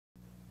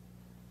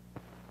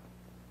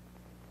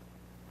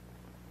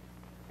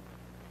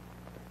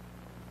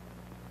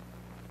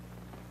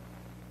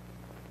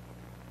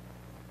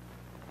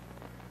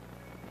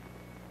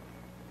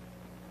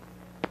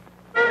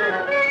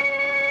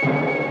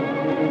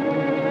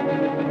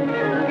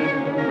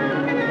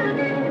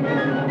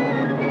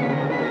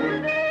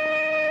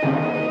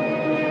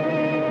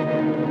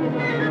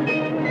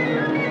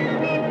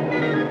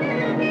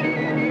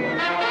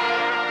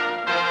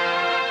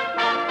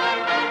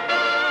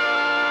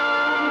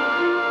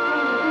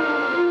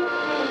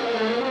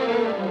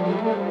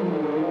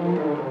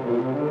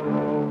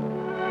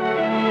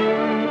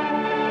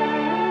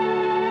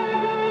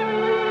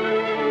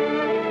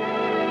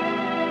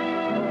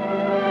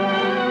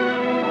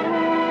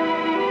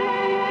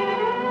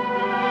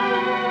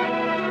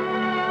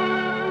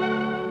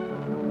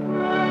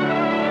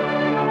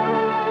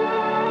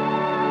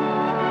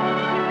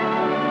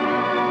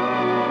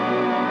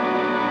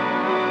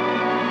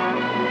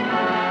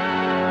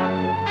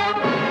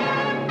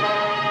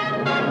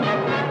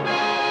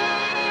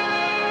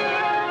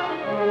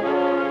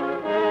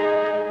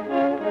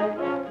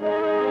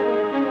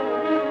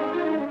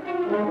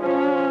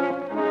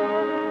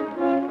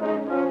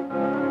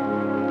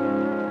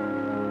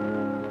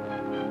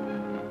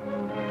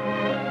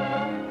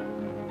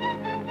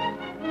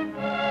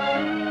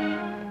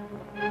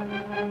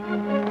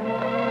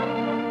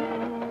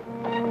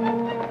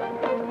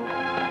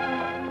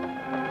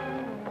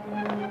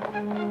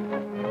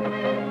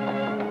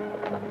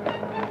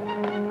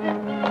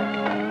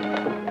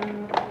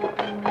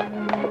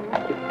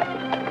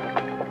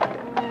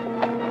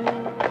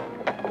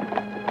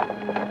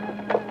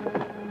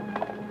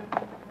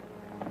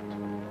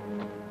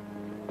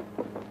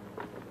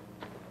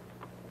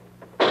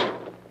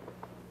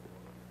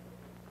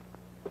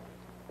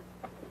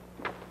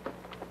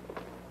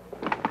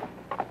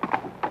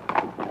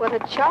What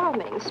a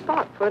charming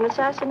spot for an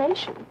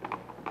assassination.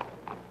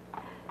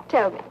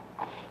 Tell me,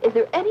 is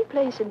there any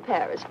place in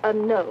Paris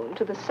unknown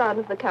to the son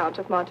of the Count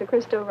of Monte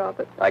Cristo,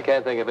 Robert? I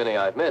can't think of any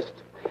I've missed.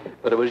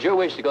 But it was your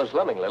wish to go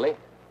slumming, Lily.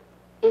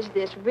 Is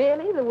this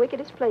really the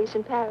wickedest place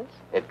in Paris?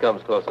 It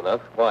comes close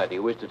enough. Why, do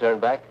you wish to turn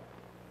back?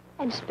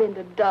 And spend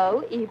a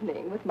dull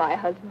evening with my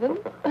husband?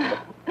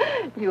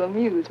 You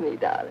amuse me,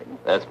 darling.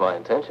 That's my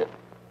intention.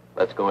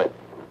 Let's go in.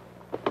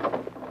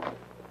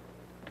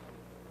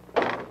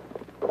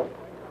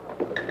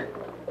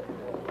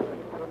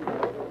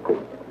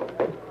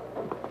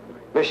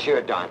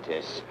 Monsieur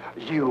Dantes,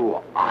 you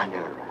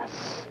honor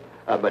us.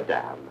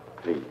 Madame,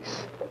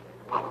 please,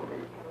 follow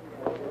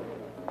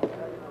me.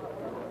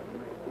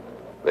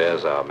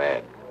 There's our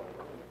man.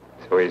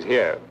 So he's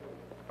here.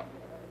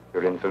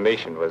 Your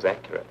information was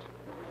accurate.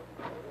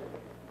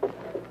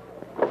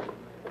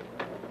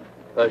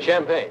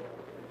 Champagne.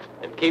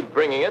 And keep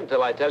bringing it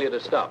until I tell you to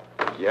stop.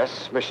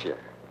 Yes, monsieur.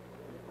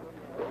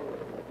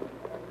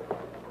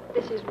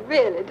 This is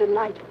really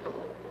delightful.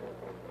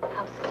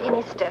 How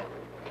sinister.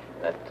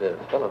 That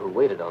fellow who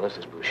waited on us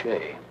is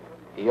Boucher.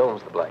 He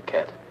owns the Black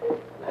Cat.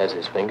 Has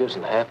his fingers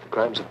in half the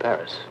crimes of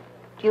Paris.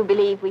 Do you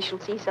believe we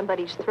shall see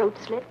somebody's throat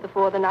slit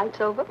before the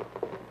night's over?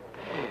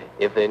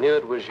 If they knew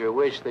it was your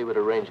wish, they would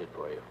arrange it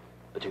for you.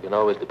 But you can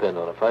always depend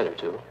on a fight or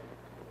two.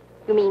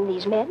 You mean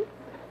these men?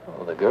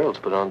 Oh, the girls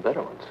put on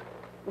better ones.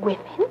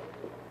 Women?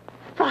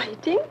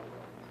 Fighting?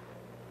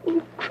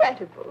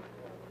 Incredible.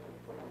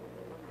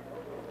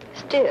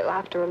 Still,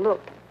 after a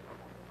look,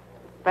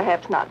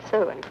 perhaps not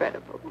so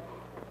incredible.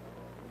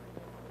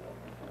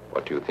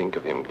 What do you think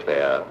of him,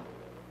 Claire?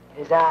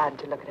 It is odd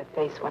to look at a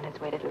face one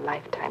has waited a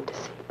lifetime to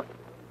see.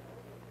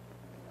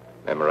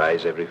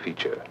 Memorize every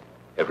feature,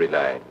 every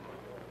line.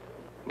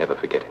 Never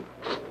forget him.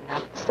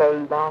 Not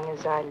so long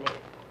as I live.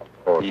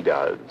 Or he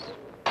does.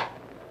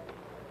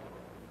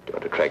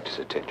 Don't attract his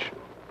attention.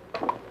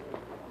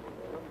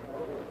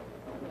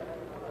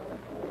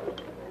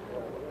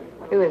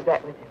 Who is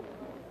that with him?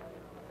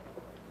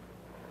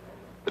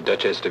 The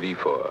Duchess de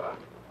Villefort.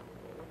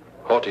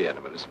 Haughty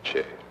animal, isn't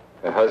she?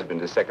 Her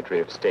husband is Secretary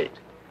of State.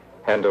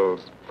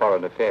 Handles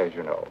foreign affairs,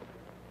 you know.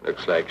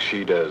 Looks like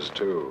she does,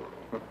 too.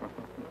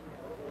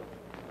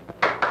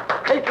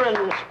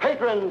 Patrons,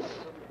 patrons!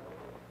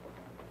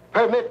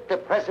 Permit the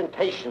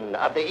presentation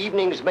of the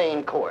evening's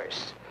main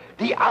course.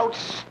 The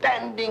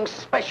outstanding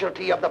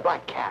specialty of the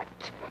Black Cat.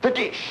 The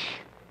dish.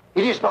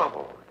 It is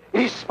novel. It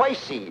is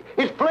spicy.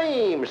 It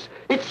flames.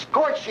 It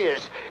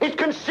scorches. It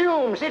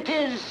consumes. It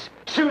is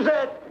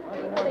Suzette.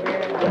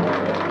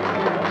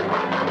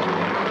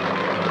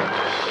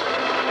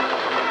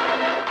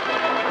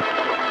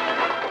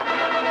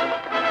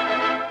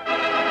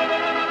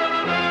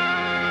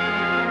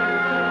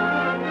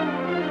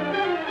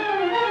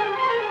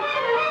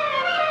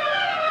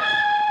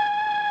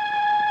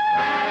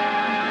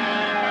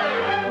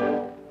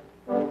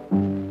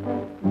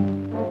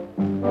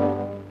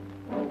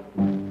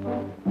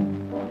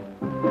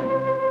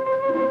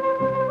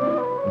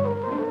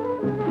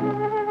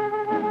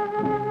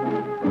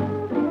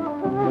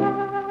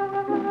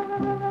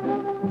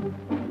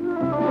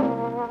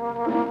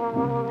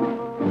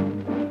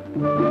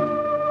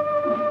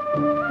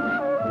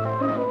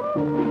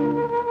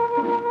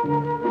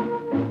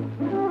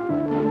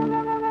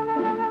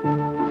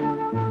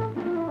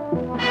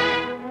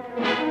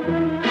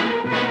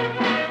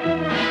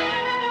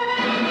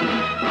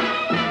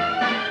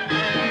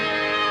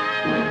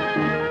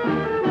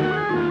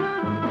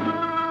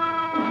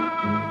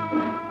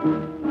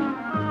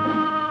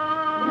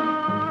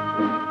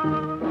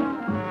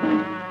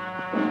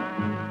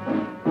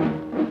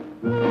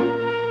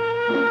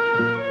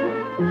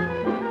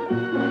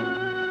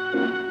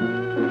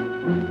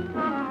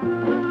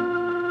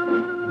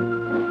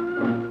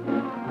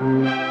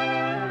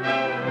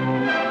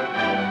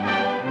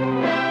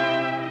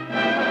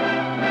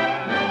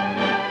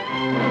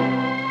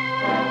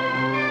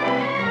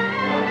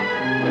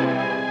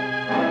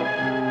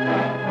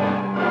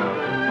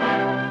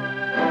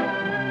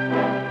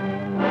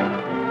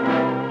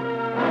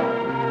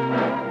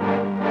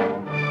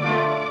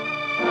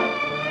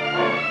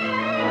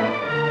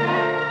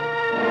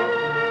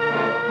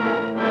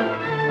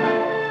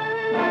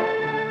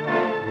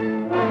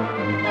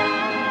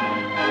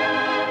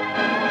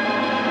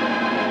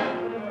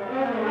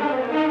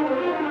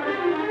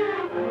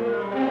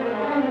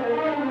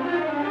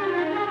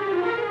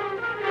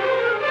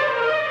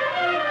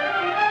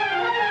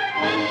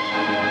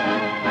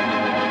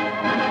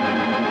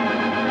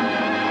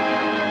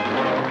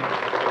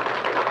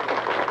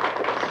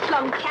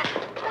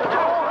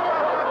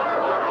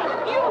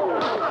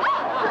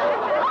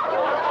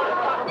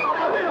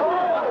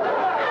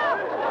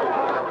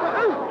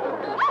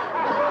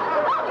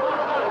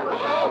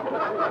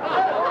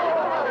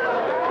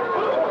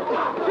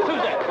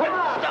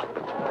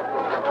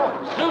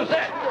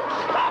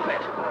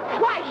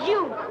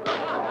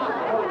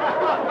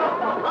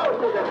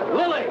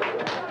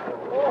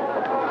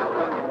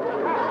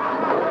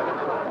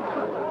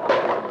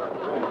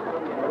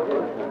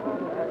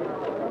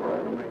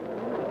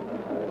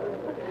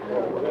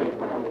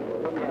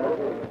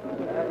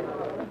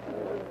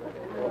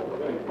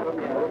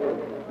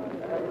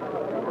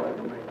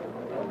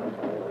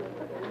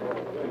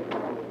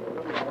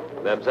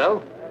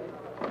 Mademoiselle?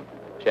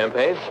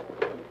 Champagne?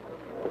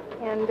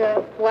 And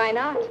why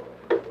not?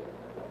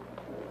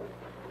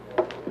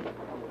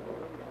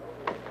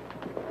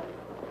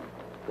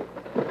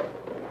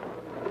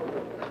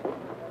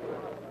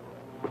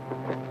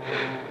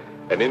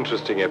 An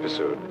interesting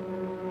episode.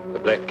 The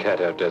Black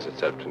Cat outdoes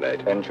itself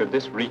tonight. And should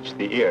this reach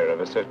the ear of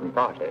a certain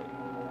party?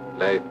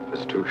 Life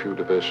has too few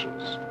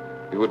diversions.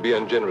 We would be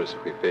ungenerous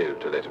if we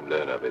failed to let him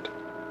learn of it.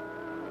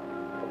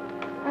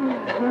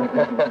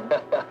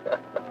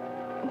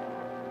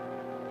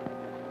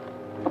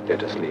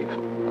 Let us leave.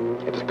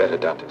 It is better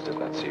Dantes does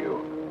not see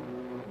you.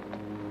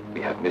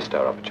 We have missed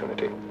our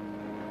opportunity.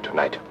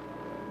 Tonight.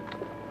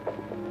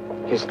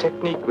 His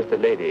technique with the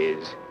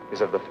ladies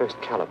is of the first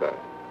caliber.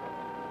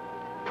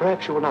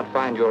 Perhaps you will not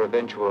find your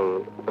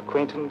eventual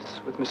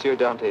acquaintance with Monsieur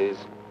Dantes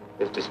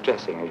as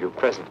distressing as you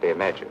presently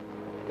imagine.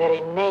 The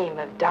very name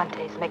of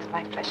Dantes makes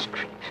my flesh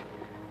creep.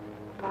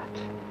 But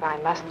if I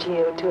must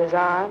yield to his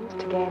arms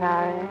to gain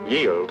our end...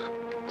 Yield?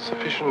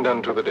 Sufficient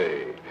unto the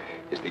day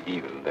is the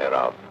evil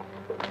thereof.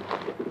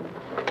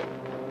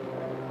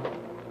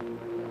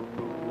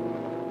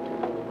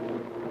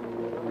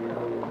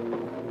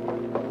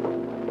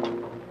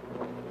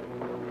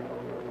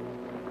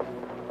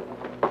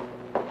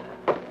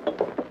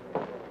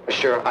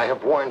 Monsieur, I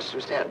have warned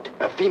Suzette,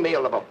 a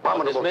female of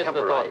abominable Dismiss the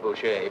temper. thought,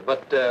 Boucher.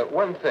 But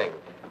one thing.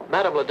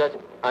 Madame la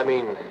Duchess... I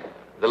mean,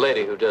 the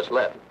lady who just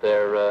left.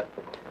 There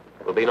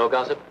will be no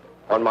gossip?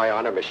 On my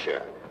honor,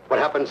 monsieur. What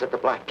happens at the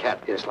Black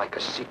Cat is like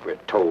a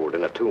secret told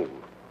in a tomb.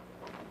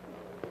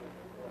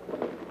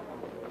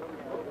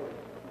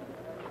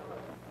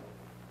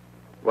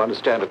 You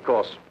understand, of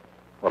course,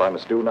 what I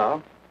must do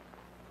now?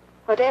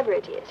 Whatever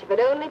it is, if it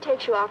only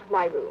takes you out of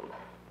my room.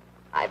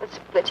 I have a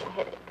splitting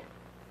headache.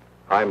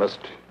 I must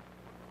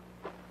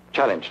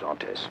challenge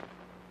Dantes.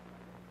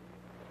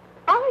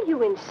 Are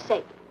you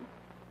insane?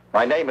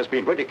 My name has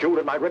been ridiculed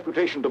and my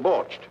reputation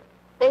debauched.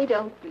 They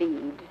don't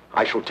bleed.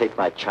 I shall take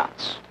my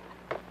chance.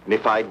 And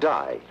if I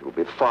die, it will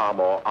be far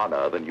more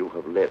honor than you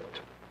have lived.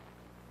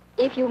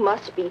 If you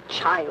must be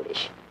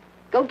childish,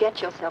 go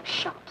get yourself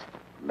shot.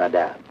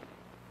 Madame.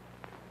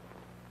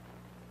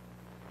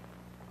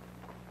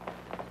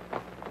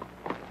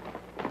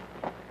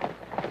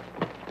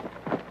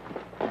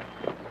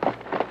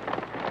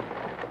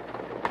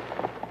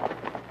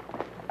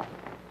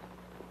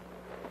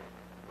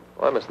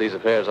 Why must these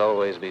affairs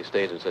always be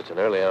staged at such an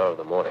early hour of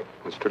the morning?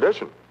 It's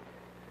tradition.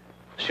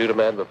 Shoot a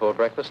man before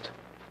breakfast?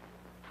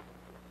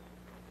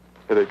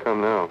 Here they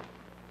come now.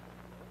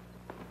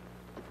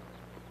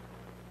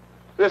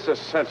 This is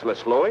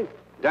senseless, Louis.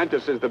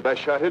 Dantes is the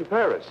best shot in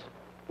Paris.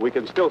 We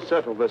can still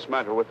settle this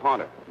matter with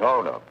honor.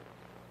 No, no.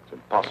 It's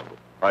impossible.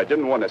 I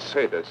didn't want to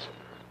say this,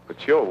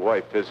 but your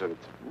wife isn't...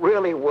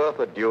 Really worth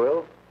a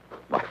duel?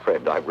 My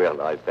friend, I've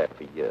realized that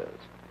for years.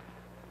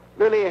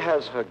 Lily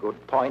has her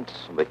good points,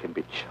 and they can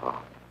be charming.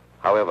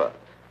 However,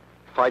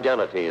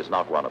 fidelity is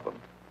not one of them.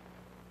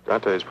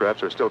 Dantes,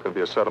 perhaps there still can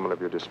be a settlement of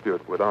your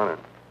dispute with honor.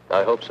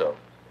 I hope so.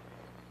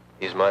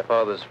 He's my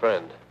father's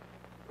friend,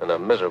 and a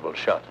miserable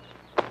shot.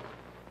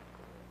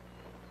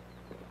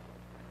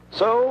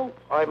 So,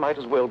 I might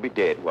as well be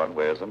dead one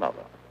way as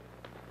another.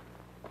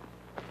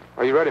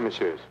 Are you ready,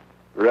 messieurs?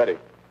 Ready.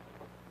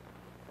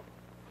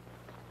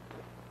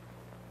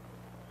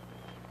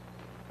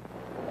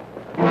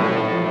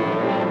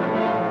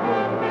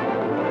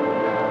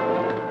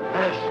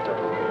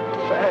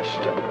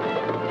 Faster.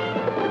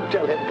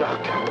 Tell him,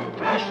 Doctor.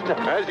 Faster.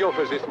 As your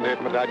physician,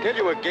 Edmund, I tell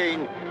you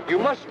again, you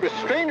must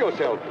restrain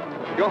yourself.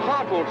 Your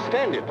heart won't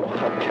stand it.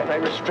 How can I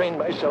restrain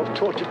myself,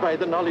 tortured by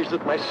the knowledge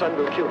that my son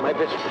will kill my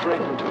best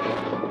friend?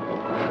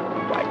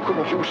 Why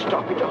couldn't you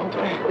stop it,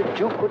 Andre? The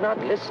Duke would not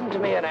listen to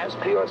me and ask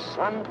for your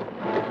son.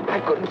 I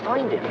couldn't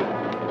find him.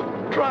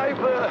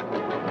 Driver,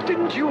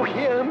 didn't you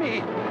hear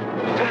me?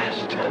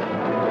 Faster.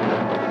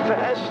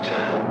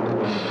 Faster.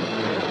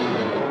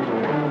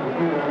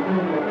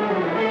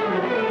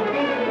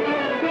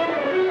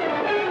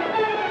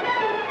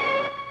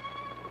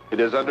 It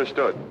is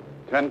understood.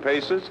 10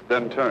 paces,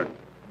 then turn.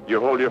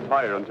 You hold your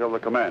fire until the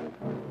command.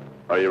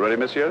 Are you ready,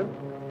 monsieur?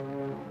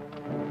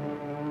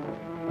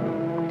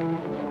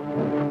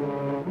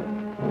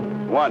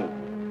 One,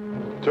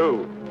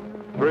 2,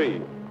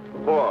 3,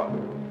 4.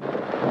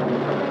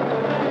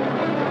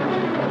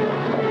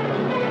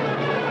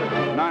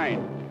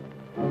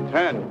 9,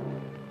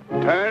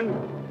 10. Turn.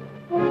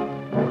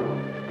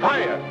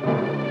 Fire!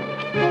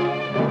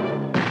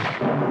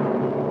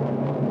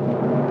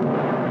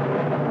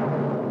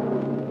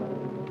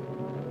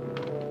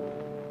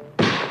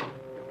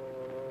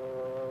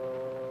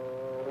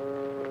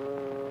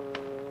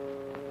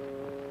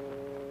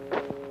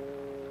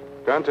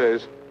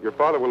 Dantes, your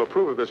father will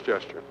approve of this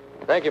gesture.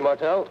 Thank you,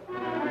 Martel.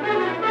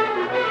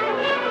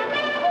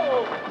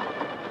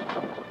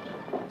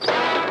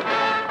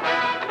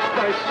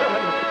 My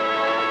son.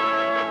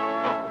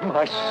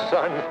 My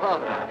son.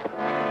 Father.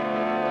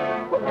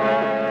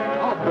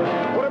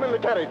 Put him in the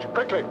carriage,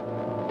 quickly.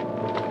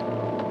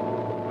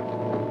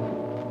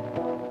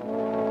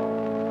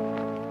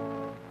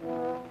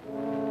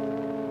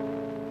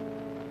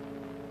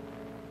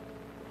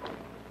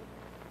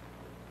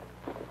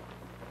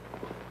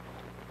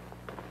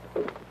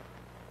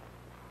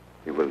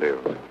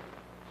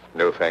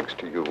 thanks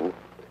to you.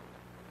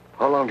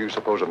 How long do you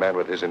suppose a man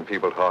with his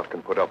enfeebled heart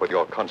can put up with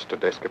your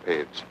constant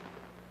escapades?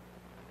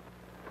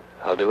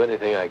 I'll do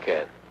anything I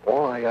can.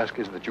 All I ask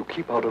is that you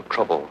keep out of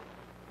trouble,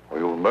 or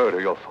you'll murder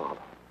your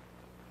father.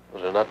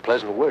 Those are not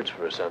pleasant words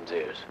for a son's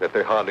ears. That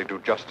they hardly do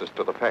justice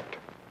to the fact.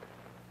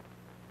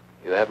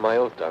 You have my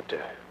oath,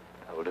 Doctor.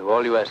 I will do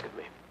all you ask of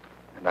me.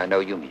 And I know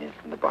you mean it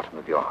from the bottom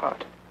of your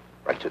heart,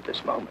 right at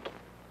this moment.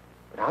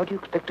 But how do you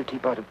expect to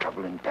keep out of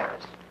trouble in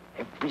Paris?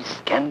 Every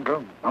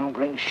scandal,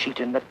 mongering sheet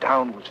in the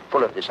town was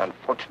full of this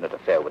unfortunate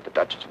affair with the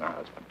Duchess and her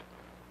husband.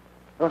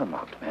 You're a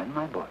marked man,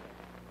 my boy.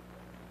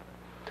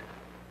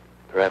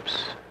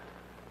 Perhaps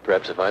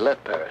if I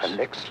left Paris. An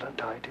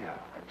excellent idea.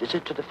 A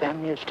visit to the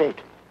family estate,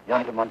 the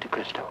Isle of Monte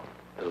Cristo.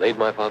 Delayed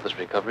my father's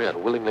recovery, I'd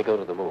willingly go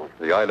to the moon.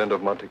 The island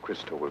of Monte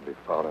Cristo will be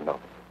far enough.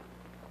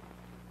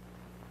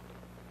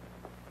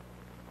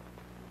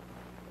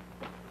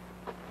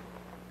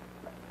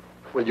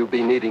 Will you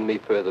be needing me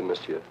further,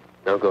 monsieur?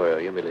 No,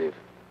 Goriot, you may leave.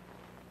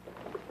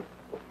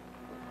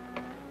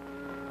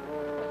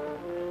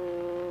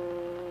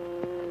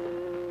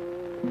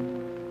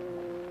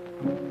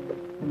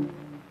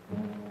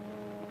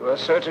 You are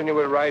certain you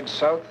will ride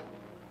south?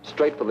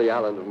 Straight for the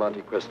island of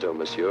Monte Cristo,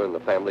 monsieur, and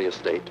the family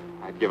estate.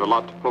 I'd give a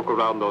lot to poke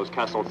around those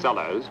castle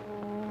cellars.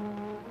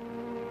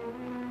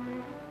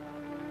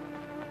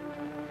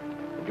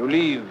 You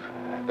leave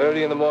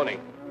early in the morning.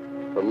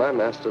 For my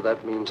master,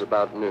 that means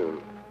about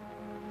noon.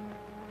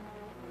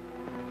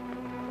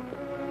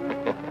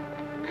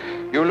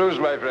 You lose,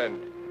 my friend.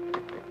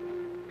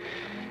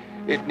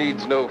 It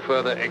needs no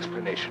further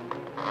explanation.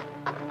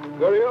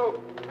 Goriot!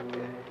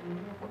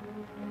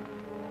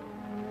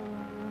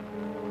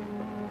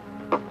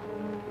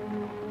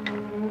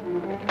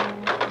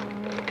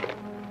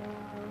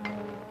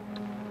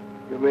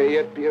 You may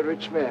yet be a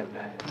rich man,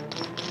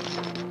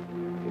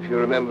 if you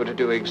remember to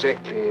do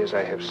exactly as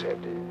I have said.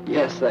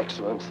 Yes,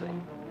 Excellency.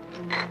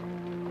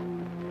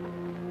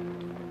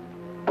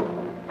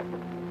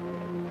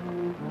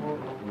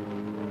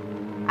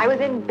 I was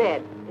in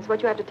bed. Is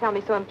what you have to tell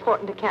me so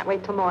important it can't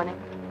wait till morning?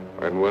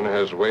 When one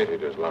has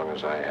waited as long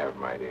as I have,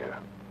 my dear,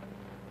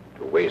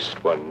 to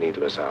waste one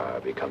needless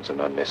hour becomes an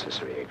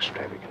unnecessary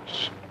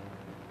extravagance.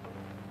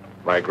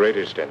 My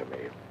greatest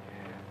enemy,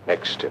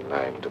 next in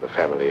line to the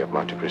family of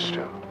Monte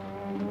Cristo,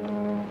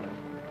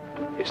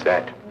 is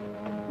that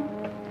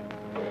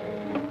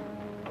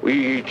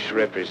we each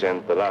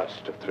represent the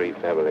last of three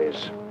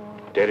families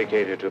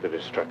dedicated to the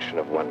destruction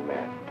of one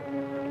man.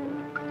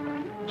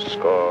 The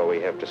score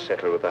we have to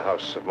settle with the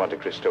house of Monte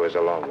Cristo is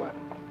a long one.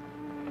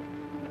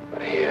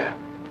 But here,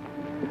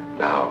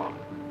 now,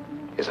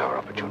 is our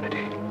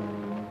opportunity.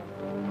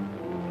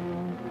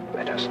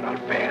 Let us not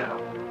fail.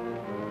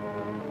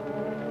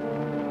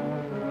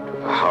 To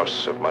the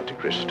house of Monte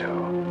Cristo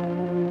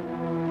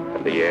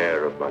and the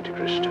heir of Monte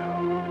Cristo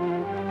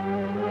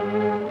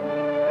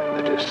and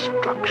the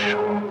destruction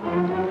of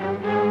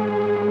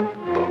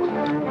both.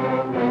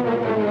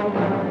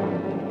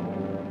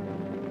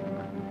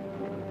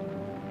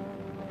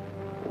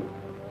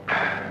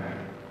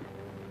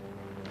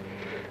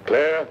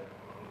 Claire,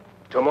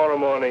 tomorrow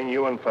morning,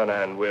 you and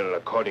Fernand will,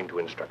 according to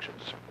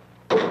instructions.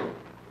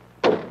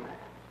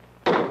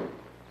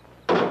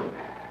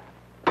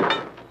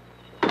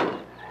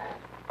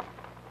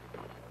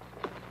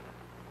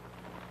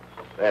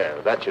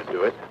 There, that should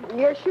do it.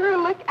 You're sure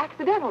it'll look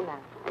accidental now.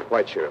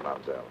 Quite sure,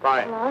 mademoiselle.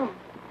 Fine. Oh.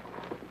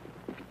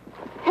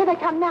 Here they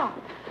come now.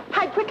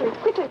 Hide quickly,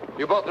 quickly.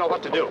 You both know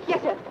what to do.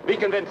 Yes, sir. Be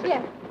convincing.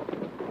 Yes.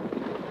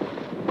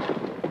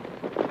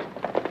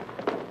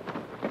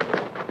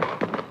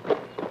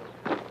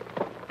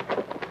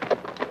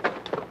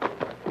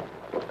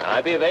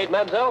 I be of aid,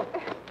 mademoiselle?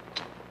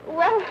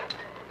 Well,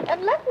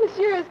 unless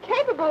monsieur is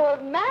capable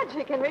of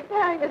magic in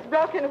repairing this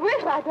broken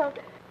wheel, I don't...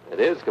 It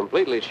is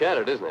completely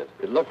shattered, isn't it?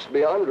 It looks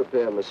beyond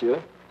repair,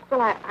 monsieur.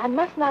 Well, I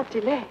must not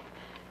delay.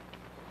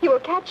 He will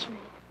catch me.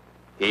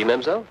 He,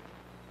 mademoiselle?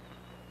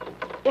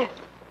 Yes,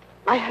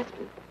 my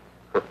husband.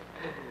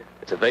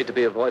 It's a fate to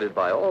be avoided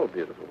by all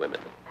beautiful women.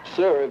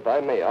 Sir, if I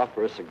may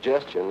offer a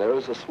suggestion, there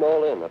is a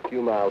small inn a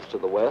few miles to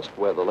the west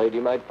where the lady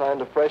might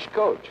find a fresh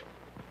coach.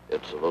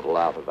 It's a little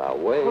out of our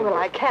way. Well,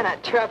 I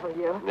cannot trouble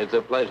you. It's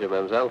a pleasure,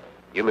 mademoiselle.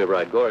 You may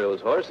ride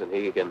Goriot's horse, and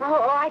he can...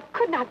 Oh, I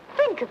could not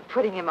think of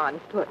putting him on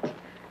foot.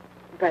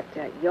 But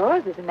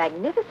yours is a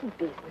magnificent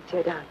beast,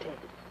 Monsieur Dante.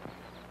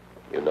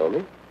 You know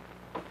me?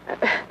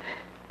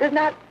 Does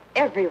not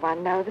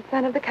everyone know the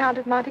son of the Count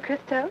of Monte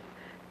Cristo?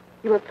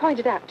 You were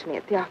pointed out to me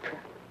at the opera.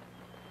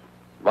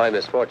 My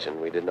misfortune,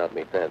 we did not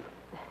meet then.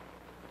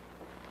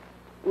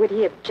 Would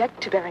he object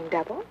to bearing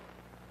double?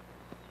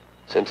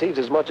 Since he's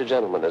as much a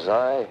gentleman as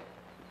I,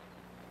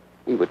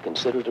 we would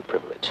consider it a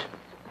privilege.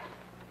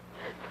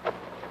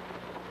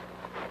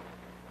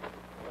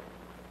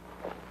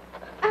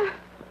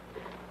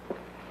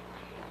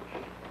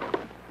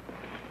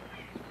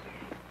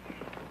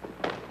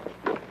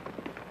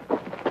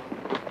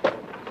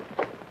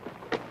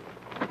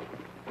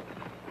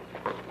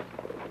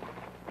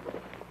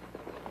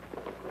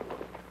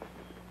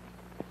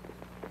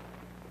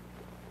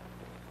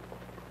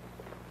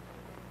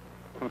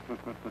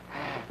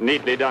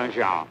 Neatly done,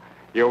 Jean.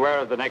 You're aware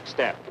of the next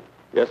step?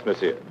 Yes,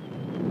 monsieur.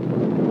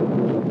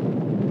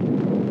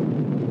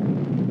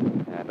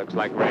 That looks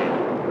like rain.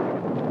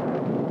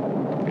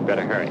 We'd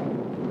better hurry.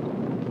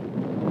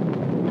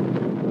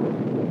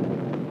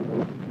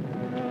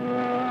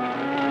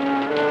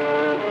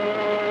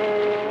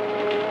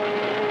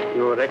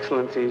 Your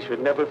Excellency should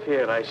never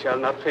fear. I shall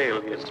not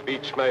fail you. The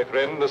speech, my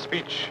friend, the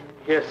speech.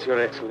 Yes, Your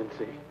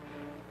Excellency.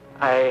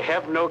 I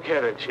have no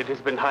carriage. It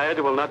has been hired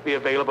and will not be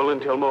available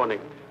until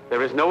morning.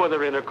 There is no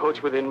other inner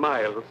coach within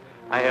miles.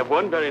 I have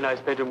one very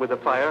nice bedroom with a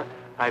fire.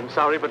 I'm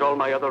sorry, but all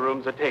my other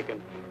rooms are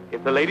taken.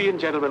 If the lady and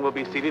gentleman will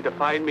be seated, a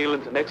fine meal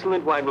and some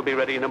excellent wine will be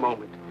ready in a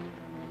moment.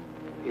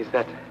 Is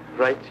that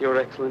right, Your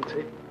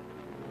Excellency?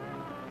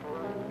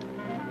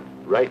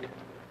 Right.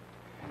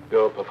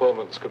 Your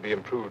performance could be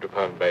improved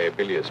upon by a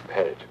bilious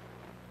parrot.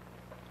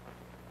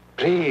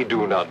 Pray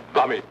do not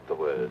vomit the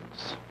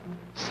words.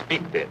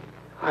 Speak then.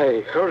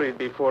 I hurried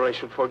before I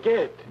should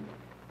forget.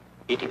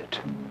 Idiot.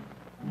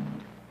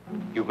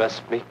 You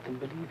must make them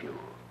believe you.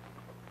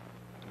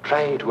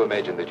 Try to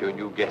imagine that your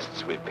new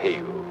guests will pay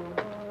you.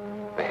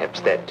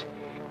 Perhaps that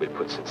will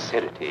put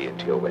sincerity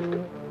into your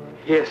welcome.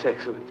 Yes,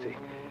 Excellency.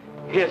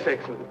 Yes,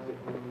 Excellency.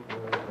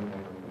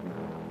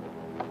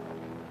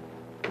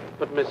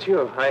 But,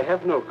 monsieur, I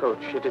have no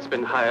coach. It has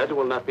been hired and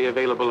will not be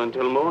available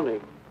until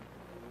morning.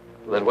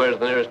 Then where's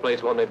the nearest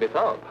place one may be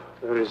found?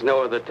 There is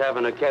no other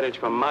tavern or carriage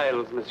for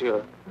miles,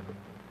 monsieur.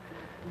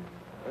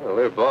 Well,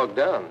 we're bogged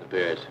down, it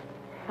appears.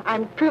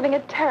 I'm proving a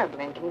terrible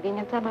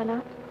inconvenience, am I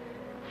not?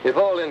 If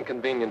all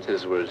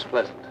inconveniences were as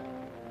pleasant,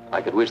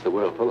 I could wish the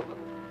world full of them.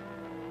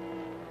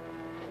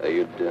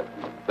 You'd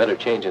better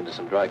change into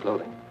some dry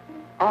clothing.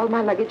 All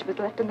my luggage was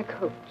left in the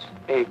coach.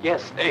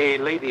 Yes, a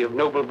lady of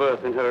noble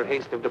birth in her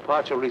haste of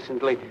departure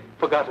recently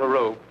forgot her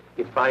robe,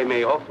 if I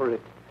may offer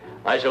it.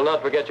 I shall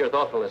not forget your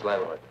thoughtfulness,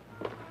 landlord.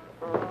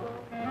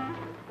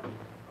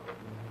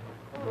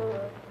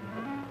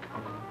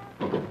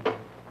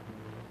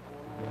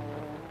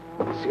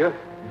 Monsieur?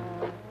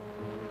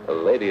 A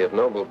lady of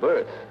noble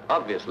birth,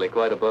 obviously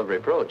quite above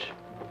reproach.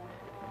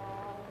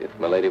 If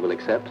my lady will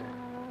accept.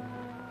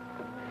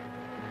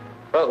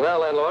 Well, now,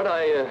 landlord,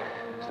 I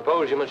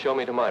suppose you must show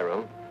me to my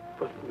room.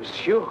 But,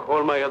 monsieur,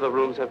 all my other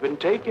rooms have been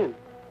taken.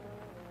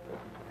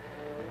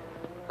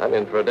 I'm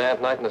in for a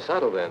damp night in the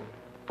saddle, then.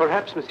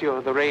 Perhaps,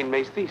 monsieur, the rain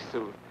may cease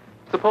soon.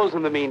 Suppose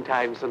in the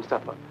meantime some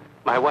supper.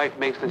 My wife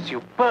makes a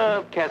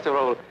superb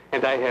casserole,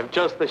 and I have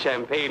just the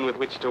champagne with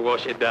which to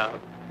wash it down.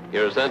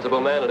 You're a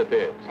sensible man, it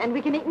appears. And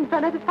we can eat in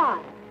front of the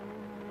fire.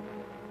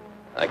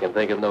 I can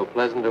think of no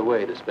pleasanter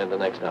way to spend the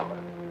next hour.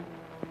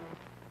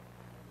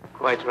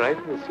 Quite right,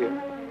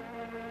 monsieur.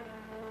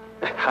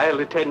 I'll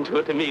attend to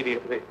it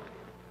immediately.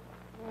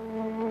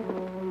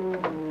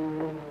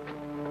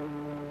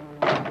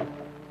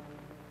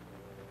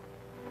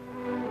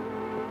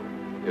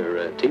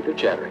 Your teeth are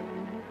chattering.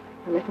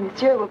 Well, if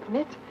monsieur will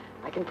permit,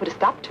 I can put a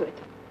stop to it.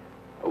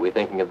 Are we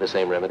thinking of the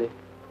same remedy?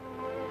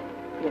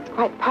 It's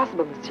quite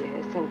possible,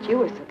 monsieur, since you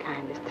were so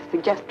kind as to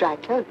suggest dry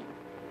clothing.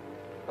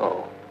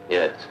 Oh,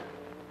 yes.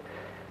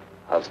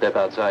 I'll step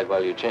outside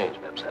while you change,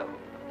 mademoiselle.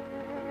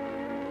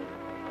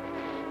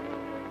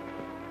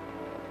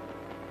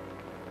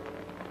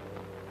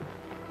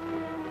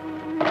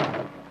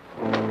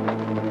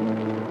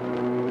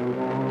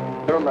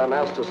 Here are my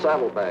master's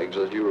saddlebags,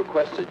 as you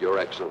requested, Your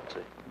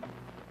Excellency.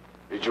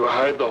 Did you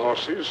hide the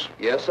horses?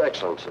 Yes,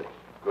 Excellency.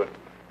 Good.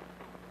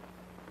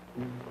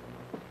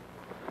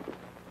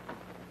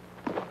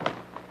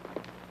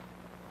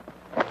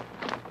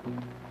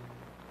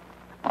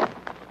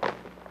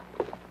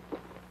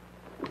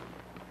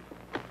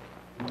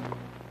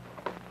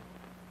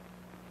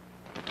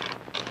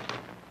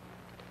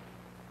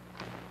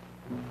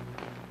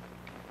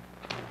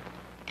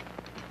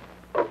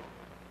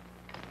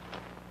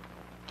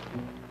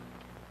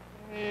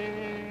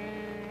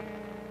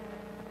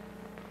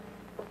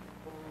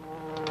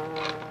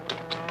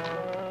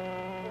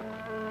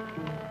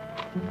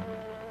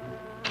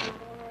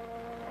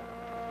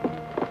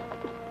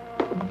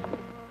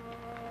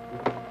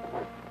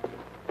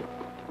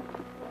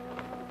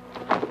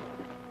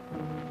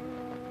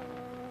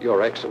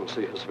 Your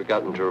Excellency has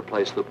forgotten to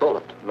replace the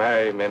bullet.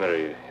 My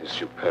memory is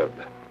superb.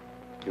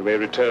 You may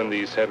return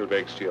these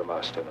saddlebags to your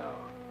master now.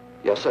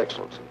 Yes,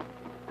 Excellency.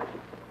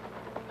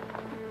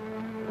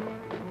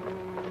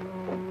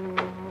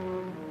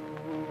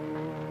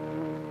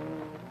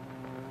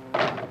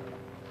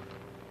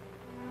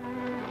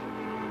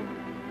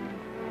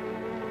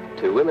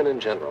 To women in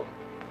general,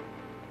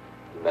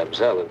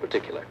 mademoiselle in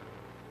particular,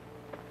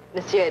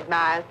 Monsieur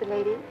admires the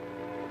ladies?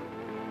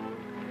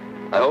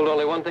 I hold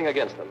only one thing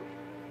against them.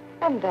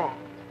 And that?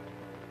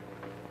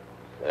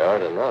 There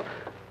aren't enough.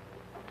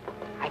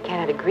 I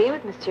cannot agree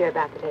with monsieur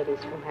about the ladies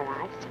from where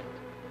I sit.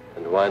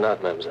 And why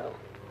not, mademoiselle?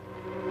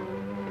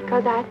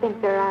 Because I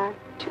think there are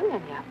too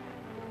many of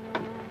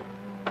them.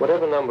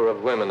 Whatever number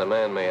of women a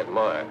man may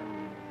admire,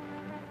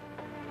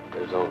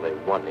 there's only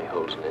one he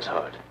holds in his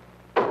heart.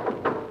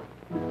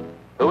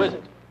 Who is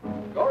it?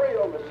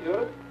 Goriot,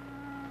 monsieur.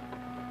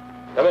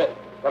 Come in.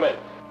 Come in.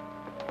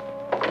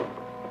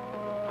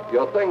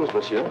 Your things,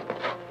 monsieur.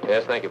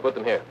 Yes, thank you. Put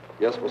them here.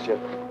 Yes, monsieur.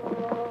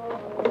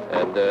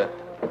 And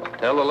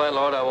tell the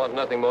landlord I want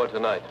nothing more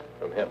tonight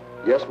from him.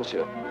 Yes,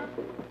 monsieur.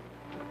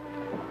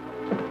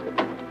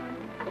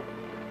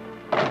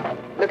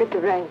 Look at the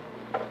rain.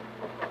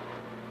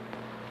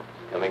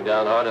 Coming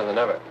down harder than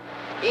ever.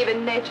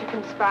 Even nature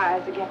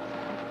conspires against me.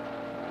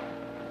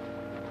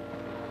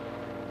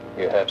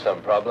 You have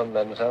some problem,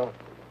 mademoiselle?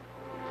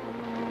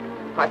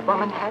 What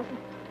woman hasn't?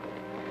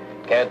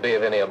 Can't be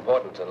of any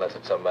importance unless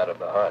it's some matter of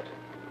the heart.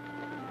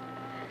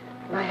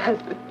 My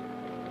husband.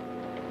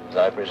 As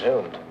I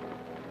presumed.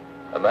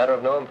 A matter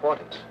of no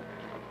importance.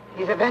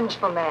 He's a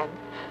vengeful man.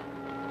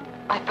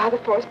 My father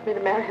forced me to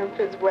marry him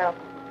for his wealth.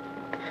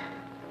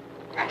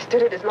 I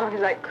stood it as long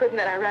as I could, and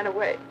then I ran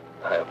away.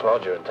 I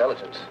applaud your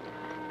intelligence.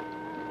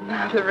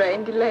 Now the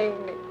rain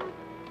delaying me.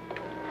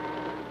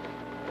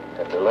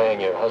 And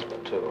delaying your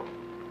husband, too.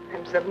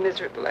 I'm so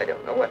miserable, I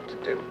don't know what to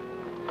do.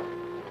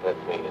 Let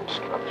me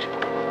instruct you.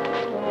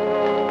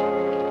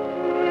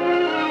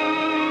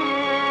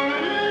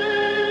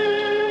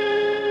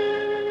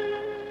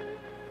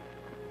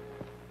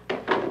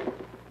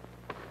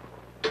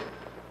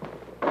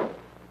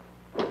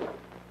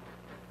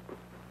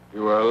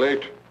 You are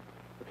late.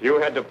 You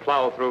had to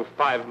plow through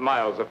 5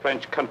 miles of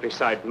French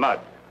countryside mud.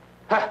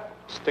 Ha!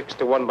 Sticks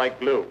to one like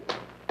glue.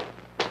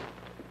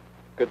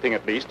 Good thing,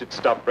 at least, it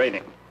stopped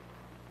raining.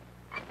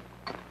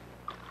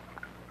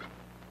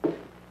 Is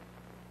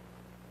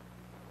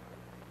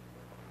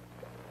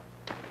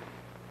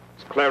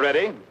Claire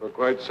ready? For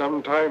quite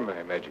some time, I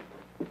imagine.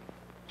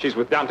 She's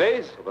with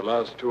Dante's? For the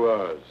last 2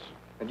 hours.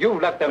 And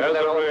you've left them As for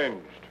their own...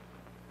 arranged,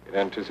 in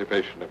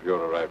anticipation of your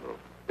arrival.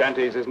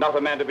 Dante's is not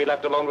a man to be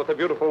left alone with a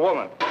beautiful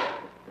woman.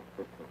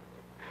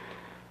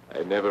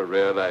 I never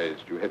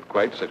realized you had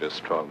quite such a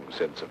strong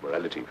sense of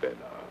morality, Fenner.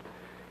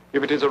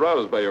 If it is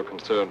aroused by your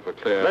concern for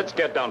Claire... Let's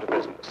get down to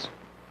business.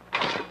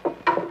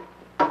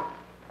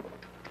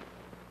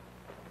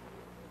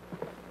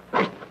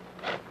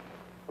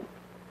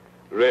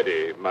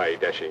 Ready, my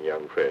dashing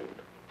young friend.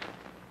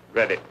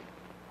 Ready.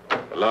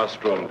 The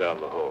last room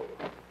down the hall.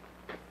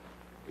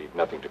 Leave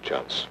nothing to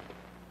chance.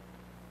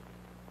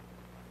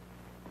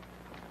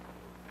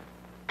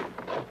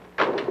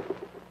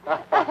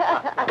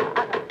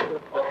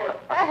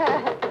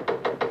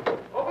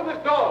 Open this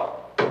door.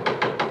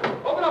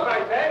 Open up,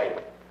 I say.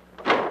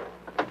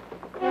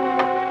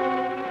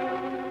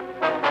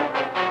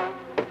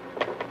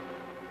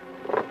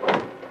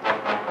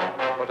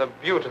 What a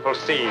beautiful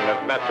scene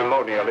of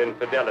matrimonial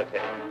infidelity.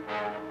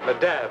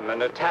 Madame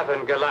and a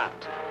tavern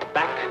gallant.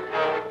 Back.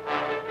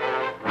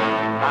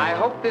 I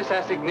hope this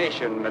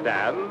assignation,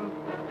 madame,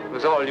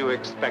 was all you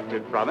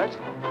expected from it.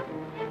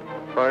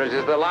 For it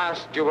is the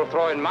last you will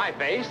throw in my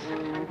face.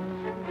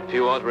 If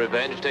you want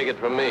revenge, take it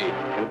from me.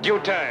 In due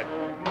turn.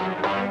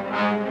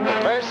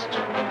 But first...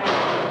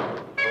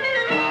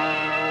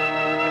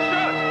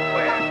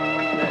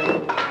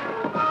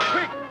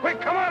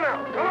 Quick, come on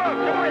now. Come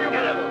on, you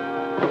get him.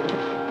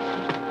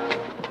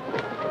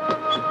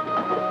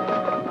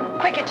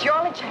 Quick, it's your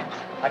only chance.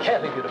 I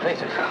can't leave you to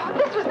face it. Oh,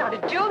 this was not a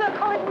duel. They'll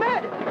call it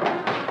murder.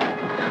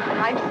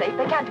 I'm safe.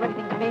 They can't do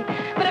anything to me.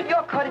 But if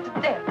you're caught, it's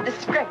death,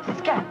 disgrace,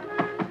 scandal.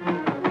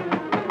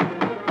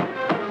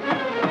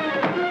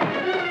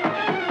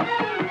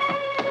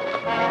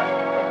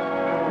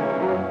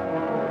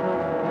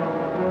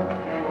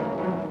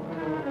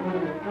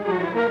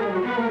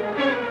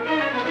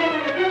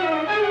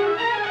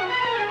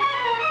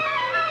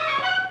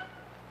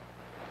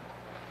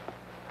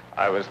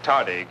 I was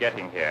tardy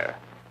getting here.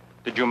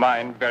 Did you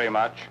mind very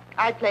much?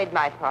 I played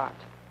my part.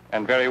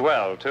 And very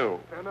well, too.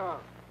 Fenner,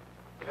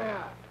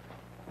 Claire,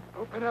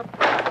 open up.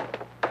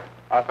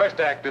 Our first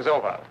act is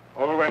over.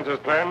 All went as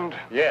planned?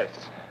 Yes.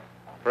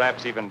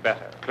 Perhaps even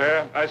better.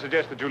 Claire, I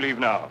suggest that you leave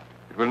now.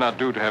 It will not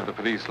do to have the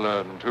police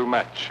learn too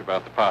much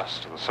about the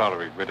past of the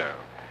sorrowing widow.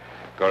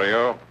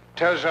 Goriot,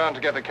 tell Jean to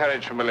get the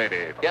carriage for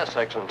milady. Yes,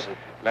 Excellency.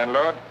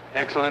 Landlord,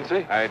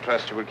 Excellency, I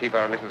trust you will keep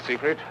our little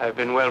secret. I've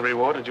been well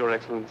rewarded, Your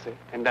Excellency,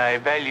 and I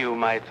value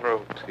my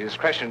throat.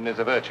 Discretion is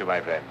a virtue,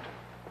 my friend.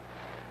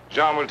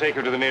 Jean will take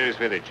you to the nearest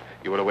village.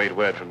 You will await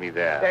word from me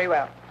there. Very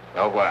well.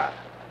 Au revoir.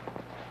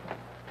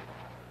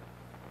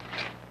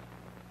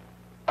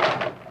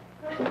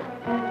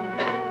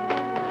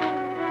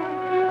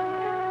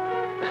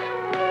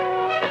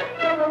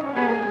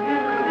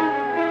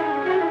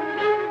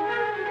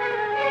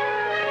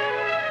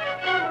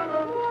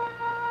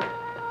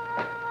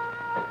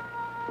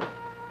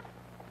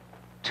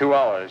 2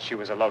 hours she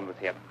was alone with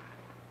him.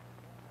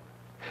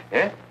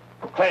 Eh?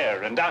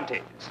 Claire and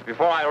Dante's,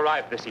 before I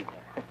arrived this evening.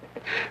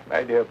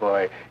 My dear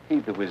boy,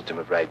 heed the wisdom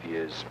of ripe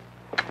years.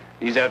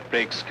 These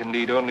outbreaks can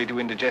lead only to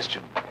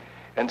indigestion.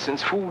 And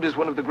since food is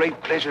one of the great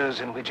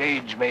pleasures in which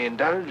age may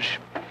indulge,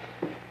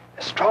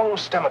 a strong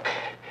stomach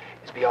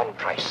is beyond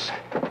price.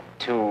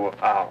 2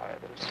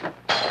 hours.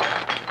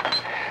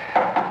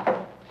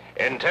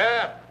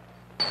 Enter.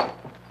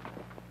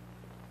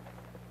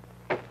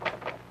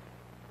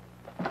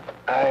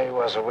 I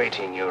was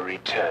awaiting your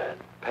return.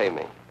 Pay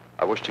me.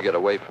 I wish to get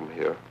away from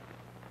here.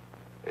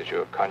 Does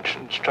your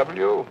conscience trouble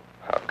you?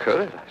 How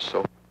could it?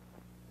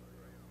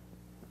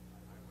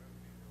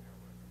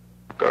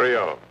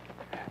 Goriot,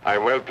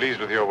 I'm well pleased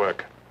with your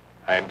work.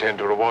 I intend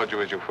to reward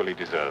you as you fully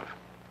deserve.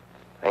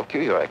 Thank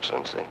you, Your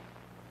Excellency.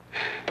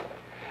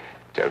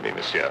 Tell me,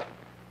 monsieur,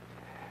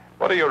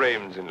 what are your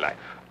aims in life?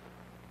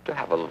 To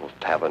have a little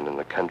tavern in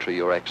the country,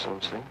 Your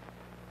Excellency.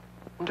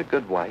 And a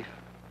good wife.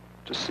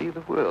 To see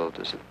the world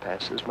as it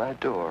passes my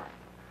door.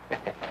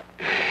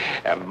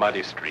 A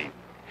modest dream.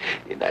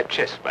 In that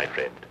chest, my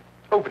friend.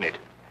 Open it.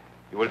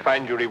 You will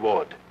find your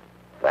reward.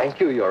 Thank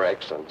you, Your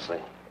Excellency.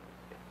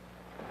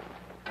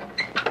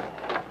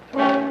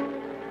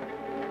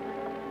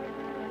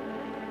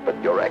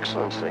 But, Your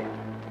Excellency,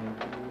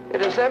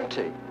 it is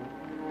empty.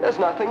 There's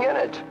nothing in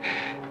it.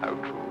 How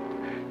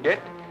true.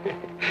 Yet,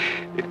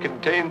 it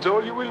contains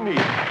all you will need.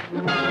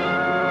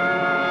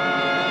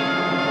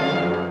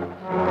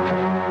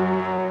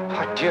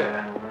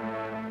 Pardieu.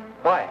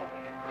 Why?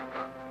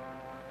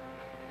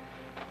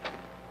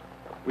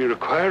 We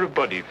require a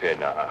body,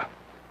 Fernand.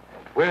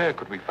 Where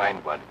could we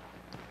find one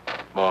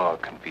more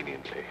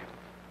conveniently?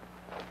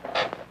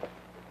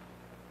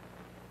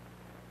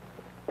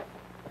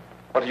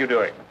 What are you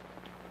doing?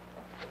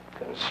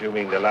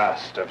 Consuming the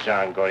last of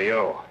Jean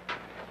Goriot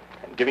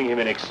and giving him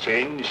in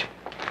exchange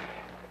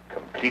a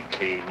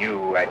completely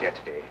new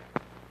identity.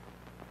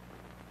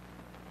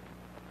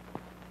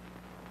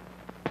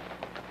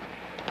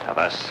 Now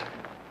thus.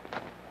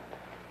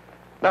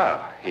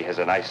 Now, he has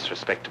a nice,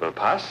 respectable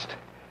past,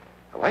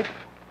 a wife,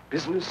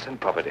 business, and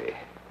property.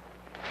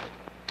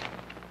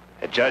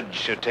 A judge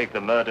should take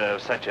the murder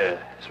of such a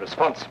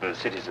responsible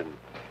citizen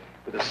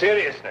with the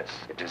seriousness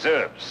it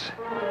deserves.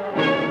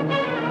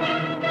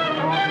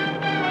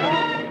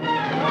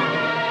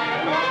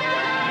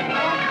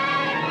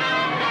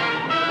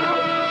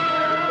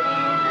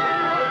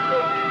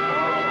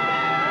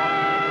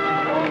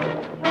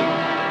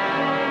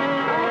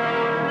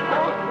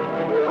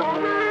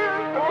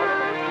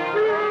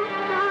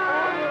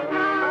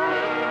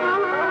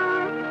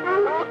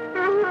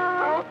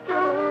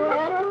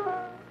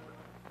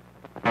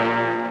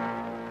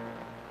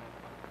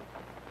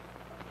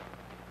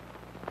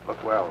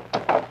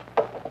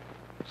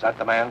 Is that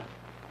the man?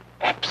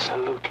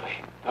 Absolutely.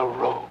 A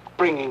rogue,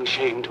 bringing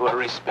shame to a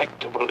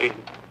respectable inn.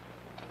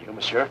 You,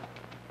 monsieur?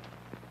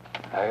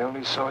 I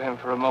only saw him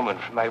for a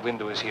moment from my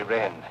window as he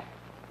ran.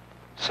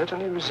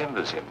 Certainly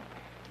resembles him,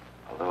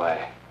 although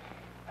I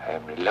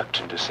am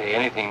reluctant to say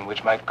anything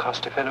which might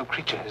cost a fellow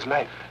creature his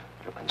life.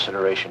 Your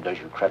consideration does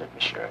you credit,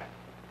 monsieur.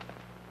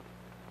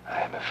 I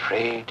am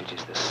afraid it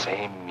is the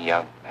same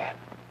young man.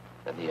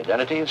 Then the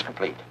identity is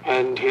complete.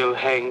 And he'll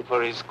hang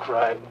for his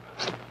crime.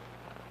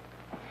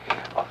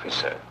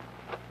 Officer,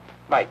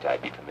 might I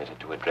be permitted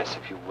to address a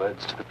few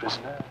words to the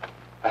prisoner?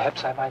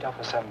 Perhaps I might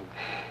offer some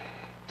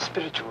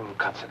spiritual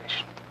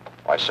consolation.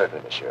 Why,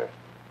 certainly, monsieur.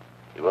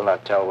 You will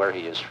not tell where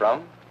he is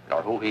from,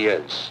 nor who he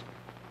is.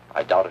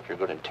 I doubt if your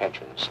good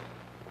intentions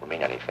will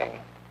mean anything.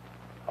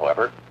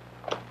 However,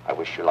 I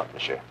wish you luck,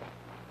 monsieur.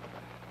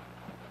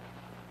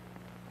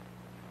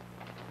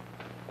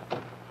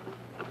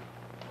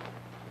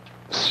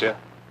 Monsieur?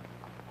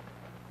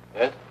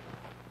 Yes?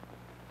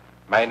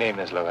 My name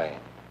is Lorraine.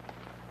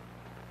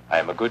 I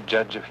am a good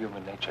judge of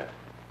human nature.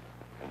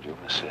 And you,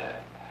 monsieur,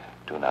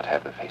 do not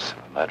have the face of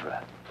a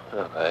murderer.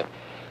 Oh,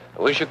 I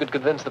wish you could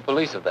convince the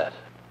police of that.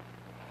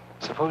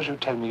 Suppose you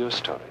tell me your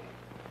story.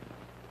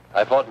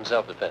 I fought in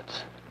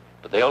self-defense,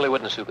 but the only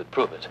witness who could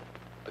prove it,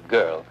 the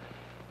girl,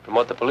 from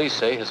what the police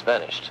say, has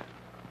vanished.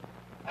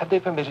 Have they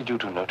permitted you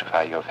to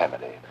notify your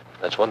family?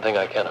 That's one thing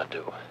I cannot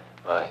do.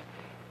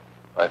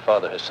 My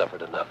father has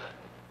suffered enough.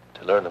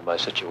 To learn of my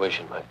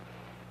situation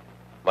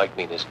might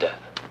mean his death.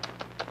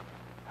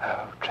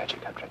 How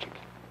tragic, how tragic.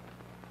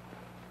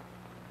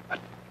 But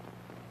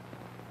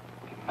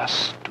we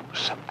must do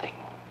something.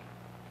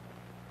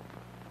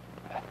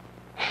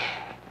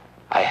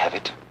 I have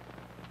it.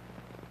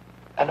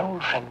 An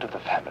old friend of the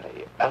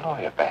family, a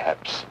lawyer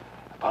perhaps,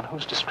 upon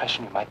whose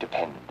discretion you might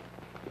depend,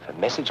 if a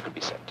message could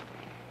be sent,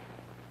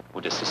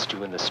 would assist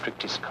you in the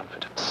strictest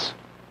confidence.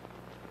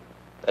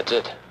 That's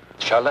it.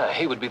 Charlin,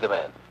 he would be the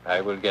man.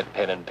 I will get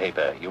pen and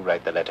paper. You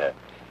write the letter.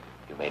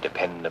 You may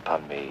depend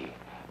upon me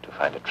to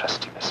find a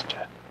trusty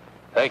messenger.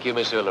 Thank you,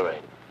 Monsieur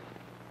Lorraine.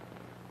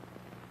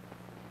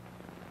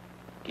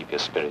 Keep your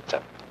spirits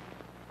up,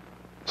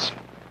 monsieur.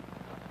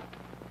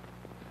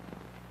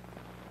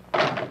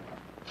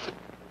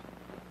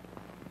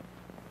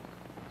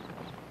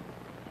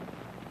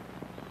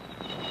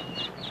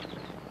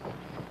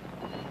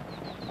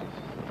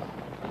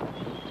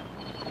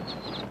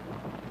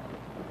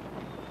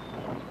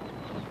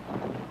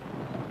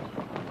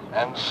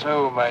 And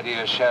so, my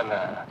dear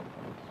Charlin,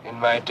 in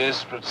my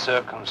desperate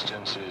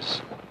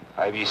circumstances,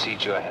 I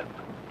beseech your help.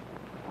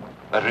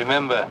 But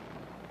remember,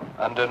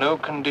 under no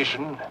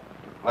condition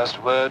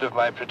must word of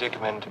my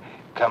predicament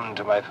come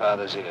to my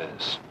father's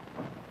ears.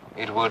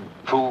 It would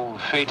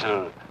prove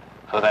fatal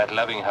for that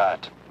loving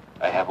heart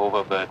I have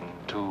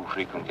overburdened too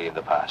frequently in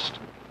the past.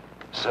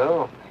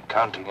 So,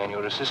 counting on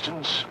your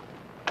assistance,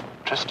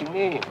 trusting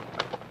me,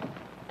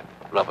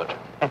 Robert.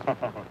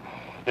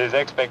 His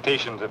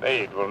expectations of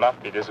aid will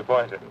not be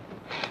disappointed.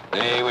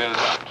 They will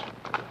not.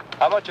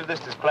 How much of this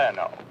does Claire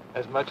know?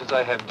 As much as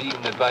I have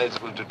deemed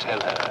advisable to tell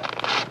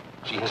her.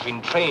 She has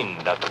been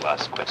trained not to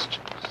ask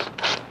questions.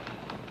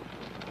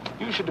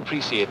 You should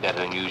appreciate that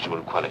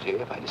unusual quality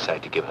if I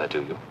decide to give her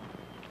to you.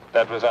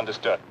 That was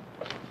understood.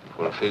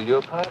 Fulfill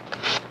your part.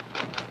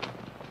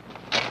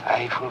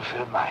 I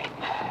fulfill mine.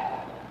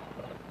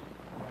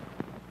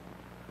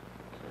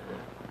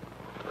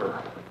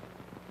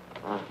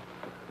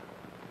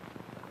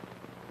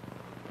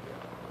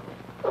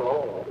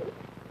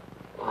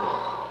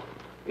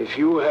 If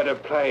you had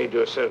applied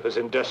yourself as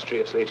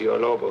industriously to your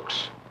law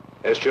books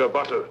as to your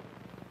bottle,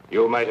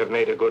 you might have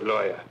made a good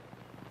lawyer.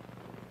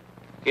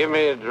 Give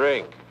me a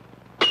drink.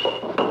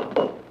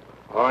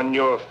 On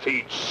your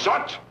feet,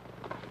 sot!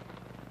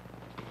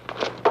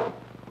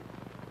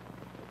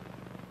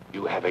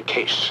 You have a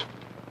case.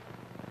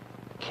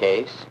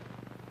 Case?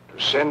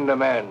 To send a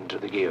man to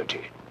the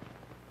guillotine.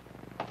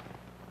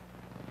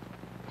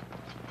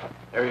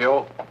 Here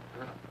you.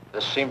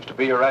 This seems to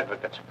be your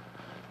advocate.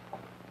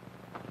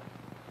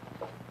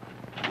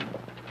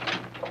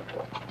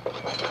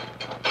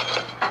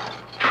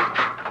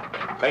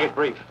 Make it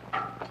brief.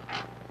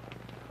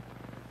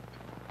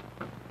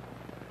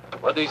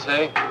 What did he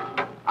say?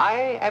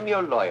 I am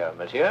your lawyer,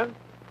 monsieur.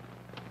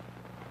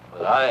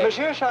 Well,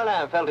 Monsieur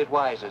Charlin felt it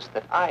wisest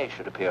that I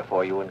should appear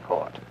for you in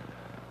court.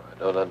 I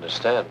don't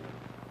understand.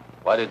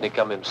 Why didn't he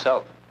come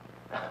himself?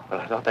 Well,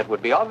 I thought that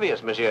would be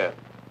obvious, monsieur.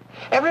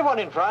 Everyone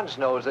in France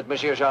knows that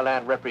Monsieur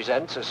Charlin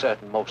represents a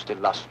certain most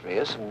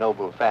illustrious and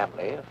noble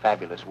family of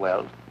fabulous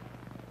wealth.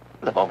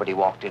 The moment he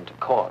walked into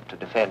court to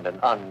defend an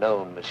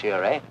unknown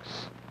Monsieur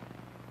X,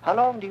 how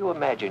long do you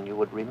imagine you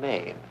would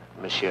remain,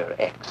 Monsieur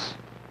X?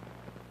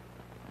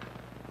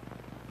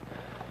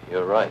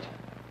 You're right.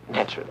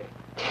 Naturally.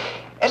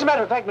 As a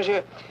matter of fact,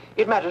 monsieur,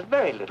 it matters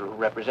very little who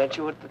represents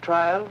you at the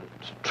trial.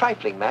 It's a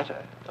trifling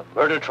matter. A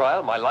murder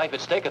trial? My life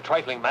at stake? A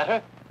trifling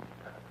matter?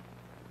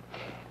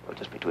 Well,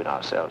 just between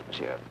ourselves,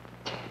 monsieur.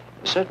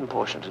 Certain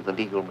portions of the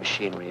legal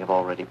machinery have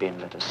already been,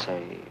 let us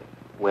say,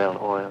 well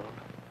oiled.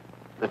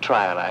 The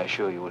trial, I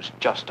assure you, is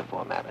just a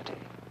formality.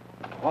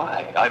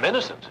 Why? I'm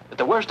innocent. At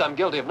the worst, I'm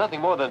guilty of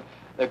nothing more than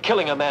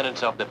killing a man in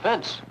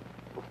self-defense.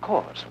 Of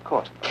course, of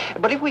course.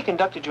 But if we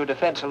conducted your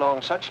defense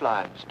along such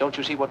lines, don't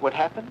you see what would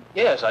happen?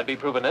 Yes, I'd be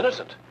proven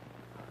innocent.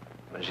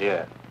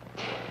 Monsieur,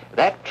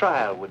 that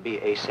trial would be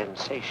a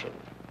sensation.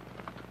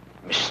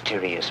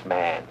 Mysterious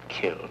man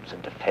kills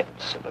in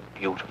defense of a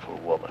beautiful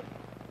woman.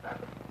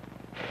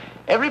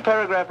 Every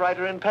paragraph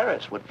writer in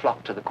Paris would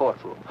flock to the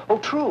courtroom. Oh,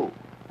 true.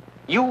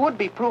 You would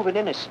be proven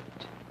innocent.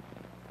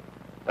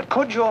 But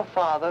could your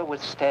father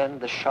withstand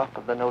the shock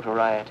of the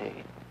notoriety?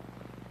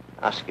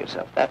 Ask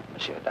yourself that,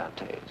 Monsieur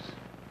Dantes.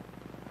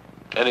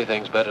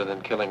 Anything's better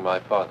than killing my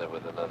father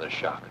with another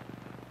shock.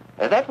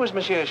 That was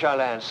Monsieur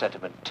Charlin's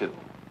sentiment, too.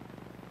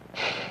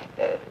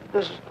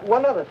 There's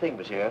one other thing,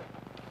 monsieur.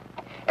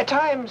 At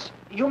times,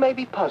 you may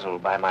be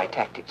puzzled by my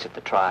tactics at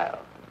the trial.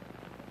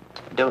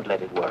 Don't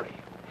let it worry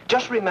you.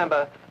 Just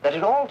remember that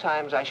at all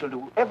times I shall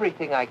do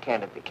everything I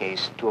can at the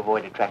case to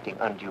avoid attracting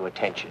undue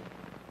attention.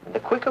 And the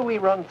quicker we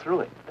run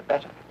through it, the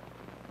better.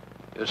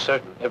 You're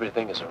certain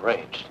everything is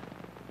arranged?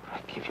 I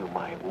give you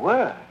my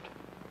word.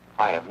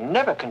 I have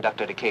never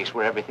conducted a case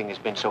where everything has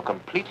been so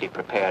completely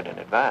prepared in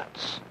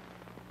advance.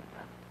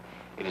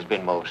 It has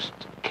been most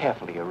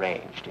carefully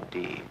arranged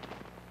indeed,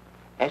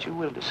 as you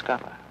will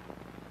discover.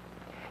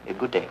 A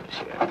good day,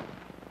 monsieur.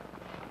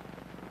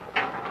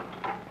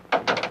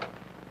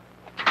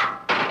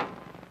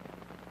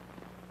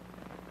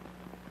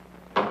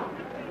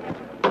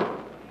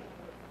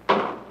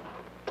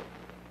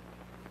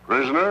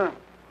 Prisoner,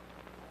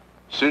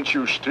 since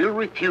you still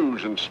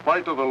refuse, in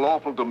spite of the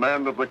lawful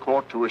demand of the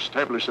court, to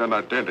establish an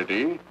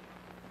identity,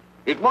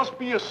 it must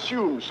be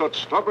assumed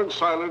such stubborn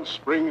silence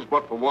springs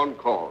but from one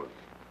cause: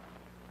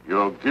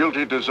 your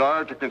guilty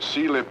desire to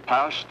conceal a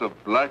past of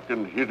black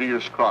and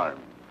hideous crime.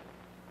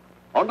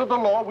 Under the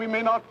law, we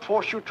may not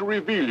force you to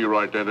reveal your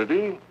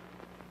identity,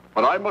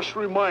 but I must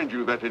remind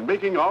you that in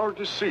making our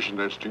decision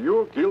as to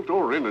your guilt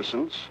or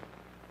innocence,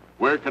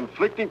 where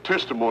conflicting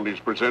testimony is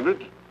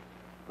presented,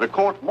 the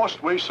court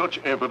must weigh such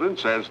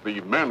evidence as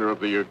the manner of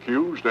the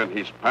accused and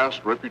his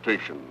past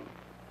reputation.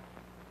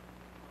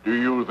 Do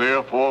you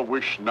therefore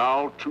wish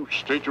now to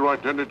state your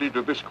identity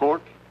to this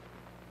court?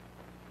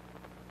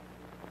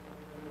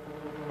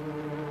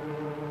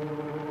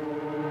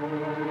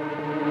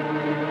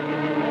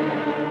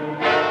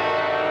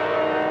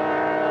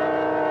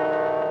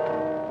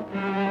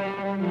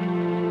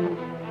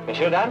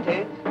 Monsieur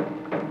Dantes,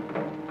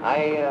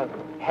 I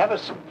have a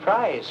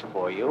surprise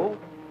for you.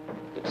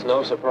 It's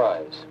no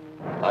surprise.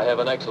 I have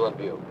an excellent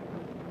view.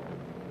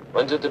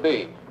 When's it to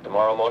be?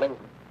 Tomorrow morning?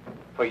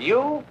 For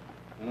you,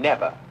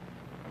 never.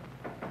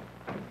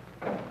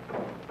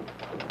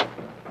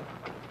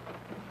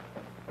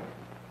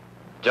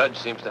 Judge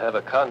seems to have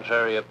a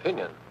contrary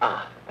opinion.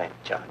 Ah, that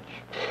judge.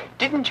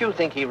 Didn't you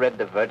think he read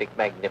the verdict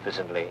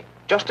magnificently?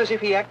 Just as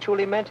if he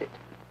actually meant it.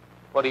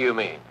 What do you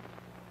mean?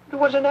 It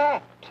was an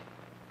act.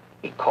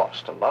 He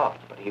cost a lot,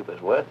 but he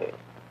was worth it.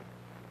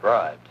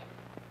 Bribed?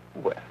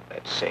 Well,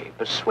 let's say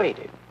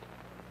persuaded.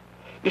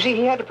 You see,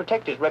 he had to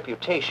protect his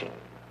reputation.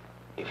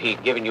 If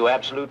he'd given you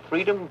absolute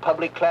freedom,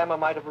 public clamor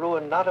might have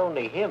ruined not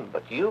only him,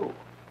 but you.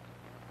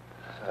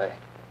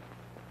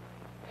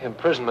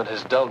 Imprisonment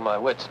has dulled my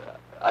wits.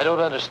 I don't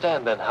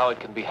understand, then, how it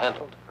can be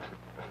handled.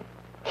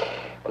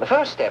 Well, the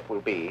first step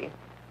will be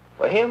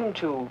for him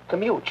to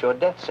commute your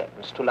death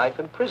sentence to life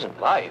in prison.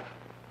 Life?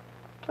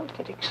 Don't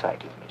get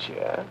excited,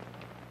 monsieur.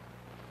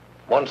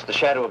 Once the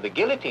shadow of the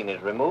guillotine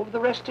is removed, the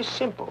rest is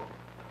simple.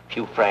 A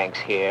few francs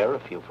here, a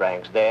few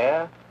francs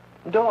there.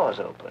 Doors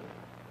open.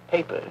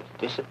 Papers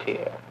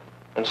disappear.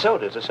 And so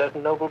does a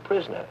certain noble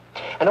prisoner.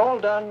 And all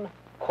done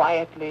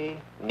quietly,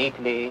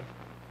 neatly,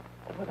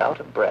 and without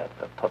a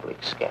breath of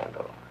public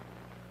scandal.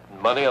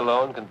 Money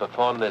alone can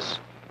perform this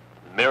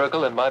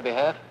miracle in my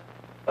behalf?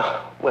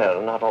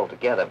 Well, not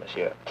altogether,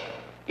 monsieur.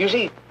 You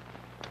see,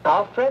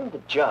 our friend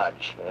the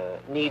judge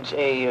needs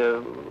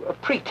a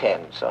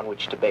pretense on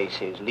which to base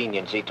his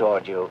leniency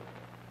toward you.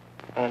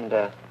 And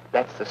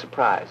that's the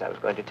surprise I was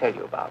going to tell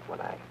you about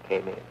when I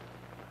came in.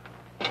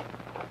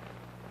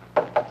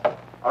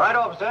 All right,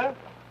 officer.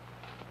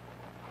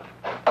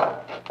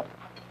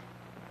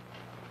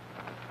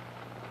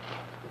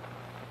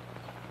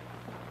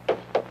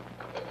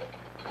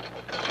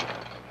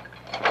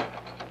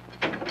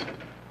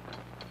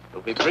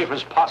 It'll be brief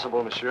as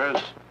possible,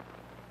 messieurs.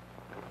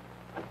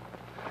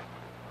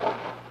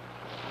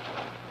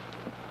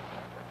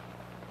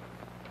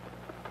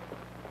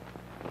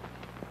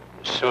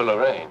 Monsieur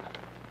Lorraine,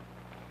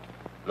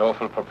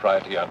 lawful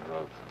propriety under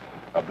oath,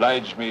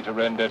 obliged me to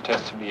render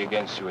testimony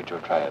against you at your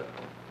trial.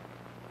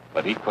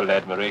 But equal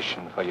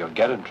admiration for your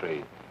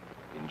gallantry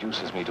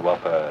induces me to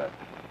offer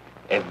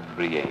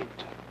every aid.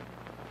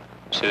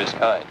 Monsieur is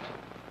kind.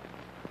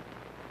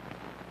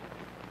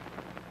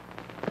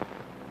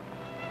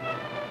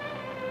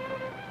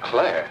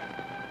 Claire.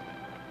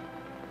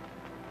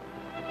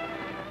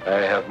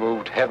 I have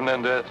moved heaven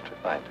and earth to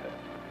find her.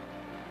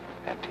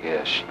 And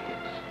here she is.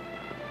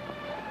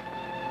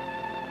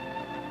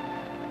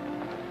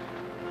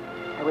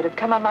 I would have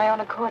come on my own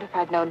accord if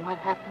I'd known what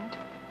happened.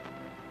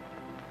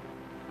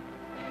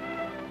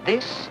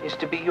 This is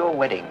to be your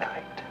wedding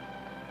night.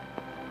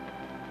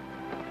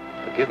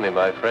 Forgive me,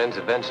 my friends.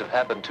 Events have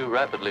happened too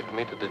rapidly for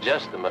me to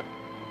digest them. My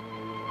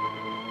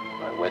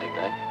wedding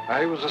night?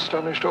 I was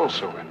astonished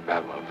also when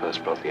Valmont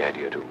first brought the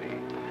idea to me.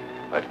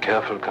 But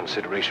careful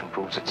consideration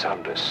proves its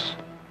soundness.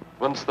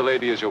 Once the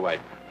lady is your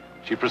wife,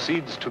 she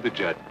proceeds to the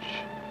judge.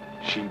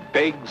 She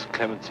begs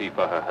clemency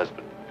for her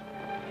husband.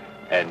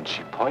 And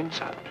she points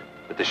out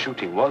that the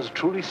shooting was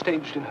truly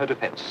staged in her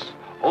defense.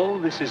 All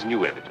this is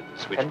new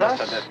evidence, which And must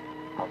thus,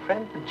 our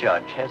friend the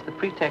judge has the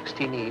pretext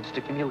he needs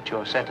to commute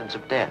your sentence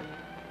of death.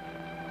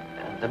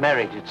 And the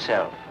marriage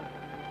itself,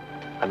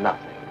 a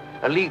nothing,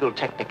 a legal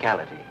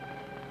technicality.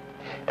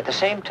 At the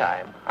same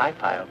time, I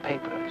file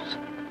papers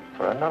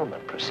for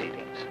annulment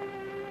proceedings.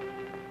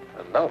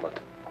 Annulment?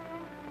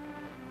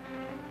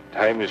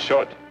 Time is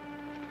short.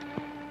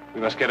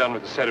 We must get on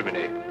with the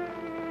ceremony.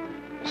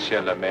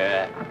 Monsieur le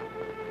Maire.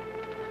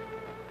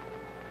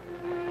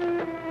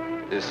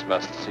 This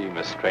must seem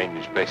a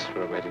strange place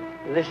for a wedding.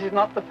 This is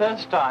not the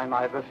first time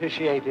I've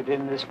officiated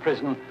in this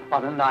prison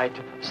on a night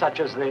such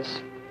as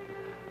this.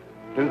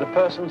 Do the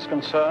persons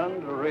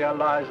concerned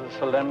realize the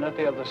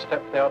solemnity of the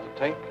step they are to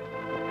take?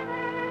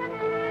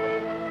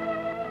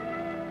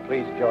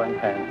 Please join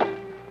hands.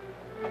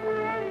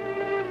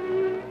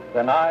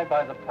 Then I,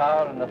 by the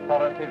power and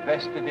authority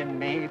vested in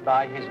me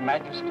by His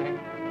Majesty,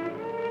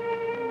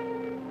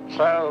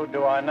 so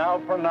do I now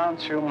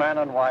pronounce you man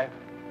and wife,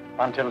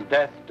 until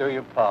death do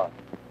you part.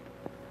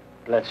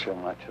 Bless you,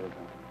 my children.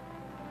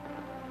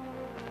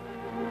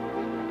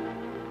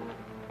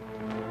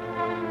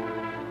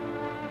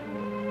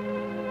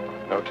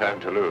 No time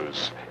to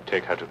lose.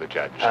 Take her to the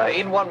judge.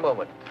 In one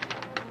moment.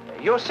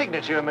 Your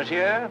signature,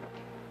 monsieur,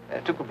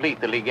 to complete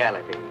the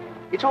legality.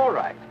 It's all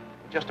right.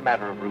 Just a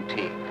matter of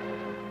routine.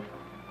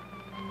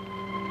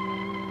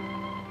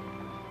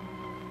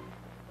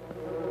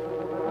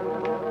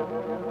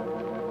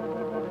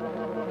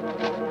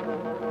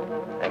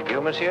 Thank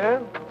you,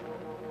 monsieur.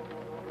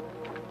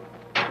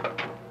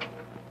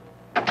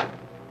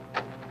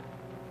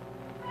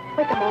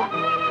 Wake up,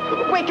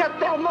 Moore. Wake up,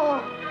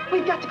 Belmore.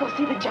 We've got to go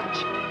see the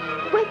judge.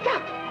 Wake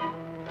up.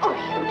 Oh,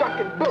 you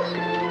drunken book.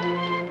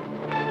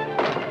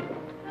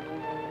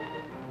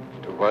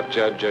 To what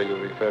judge are you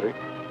referring?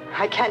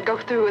 I can't go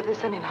through with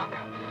this any longer.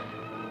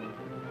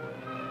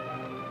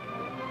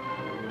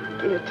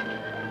 Guillotine.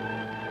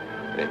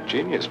 An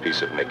ingenious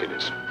piece of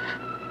mechanism.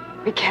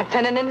 We can't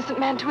send an innocent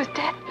man to his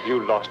death.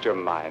 You lost your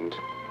mind.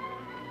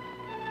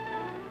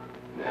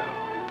 No.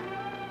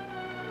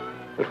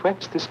 But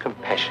whence this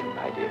compassion,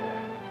 my dear?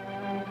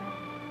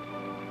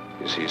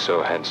 Is he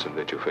so handsome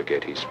that you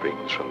forget he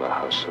springs from the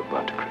house of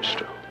Monte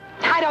Cristo?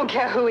 I don't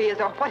care who he is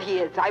or what he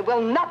is. I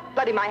will not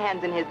bloody my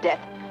hands in his death.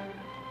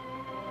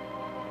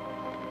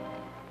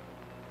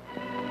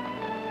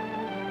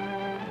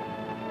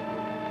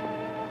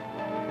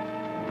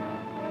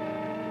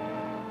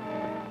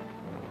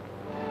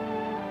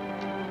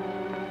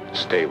 to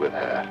stay with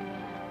her.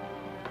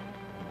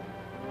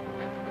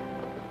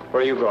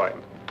 Where are you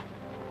going?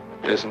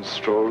 Pleasant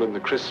stroll in the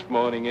crisp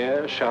morning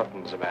air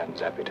sharpens a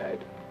man's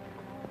appetite.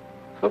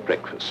 For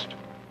breakfast.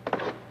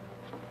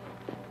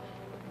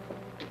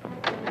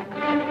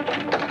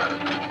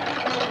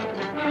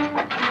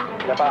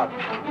 Step out.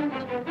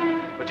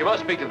 But you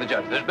must speak to the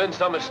judge. There's been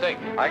some mistake.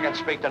 I can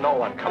speak to no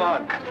one. Come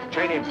on.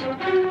 Chain him.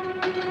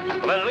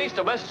 Well, then at least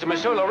a message to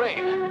Monsieur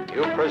Lorraine.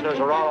 You prisoners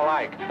are all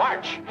alike.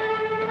 March.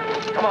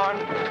 Come on.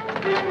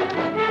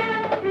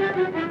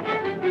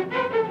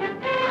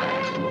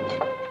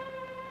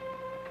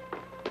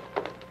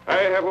 I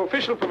have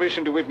official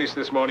permission to witness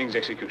this morning's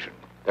execution.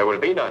 There will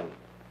be none.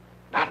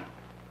 None.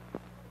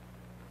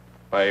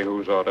 By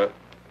whose order?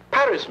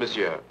 Paris,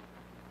 monsieur.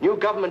 New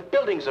government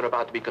buildings are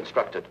about to be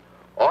constructed.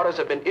 Orders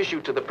have been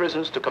issued to the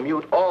prisons to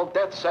commute all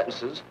death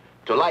sentences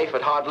to life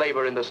at hard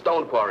labor in the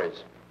stone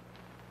quarries.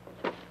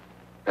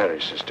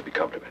 Paris is to be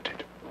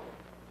complimented.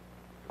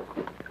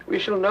 We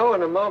shall know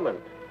in a moment.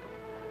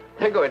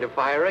 They're going to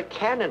fire a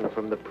cannon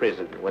from the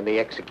prison when the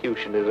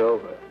execution is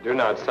over. Do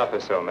not suffer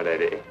so,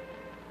 milady.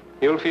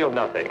 You'll feel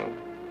nothing.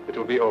 It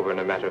will be over in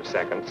a matter of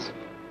seconds.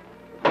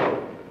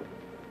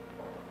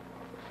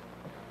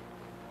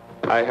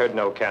 I heard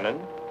no cannon.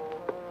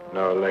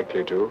 Nor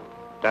likely to.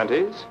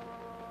 Dantes?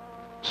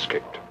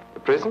 Escaped. The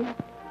prison?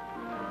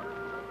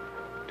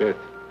 Death.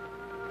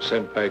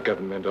 Sent by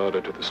government order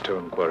to the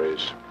stone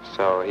quarries.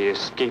 So he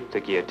escaped the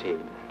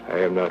guillotine. I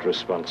am not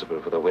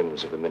responsible for the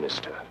whims of the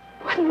minister.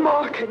 What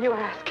more can you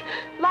ask?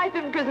 Life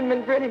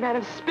imprisonment for any man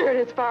of spirit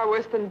is far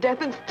worse than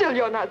death, and still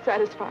you're not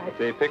satisfied.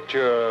 The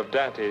picture of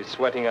Dante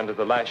sweating under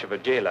the lash of a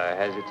jailer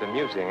has its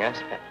amusing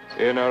aspects.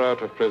 In or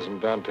out of prison,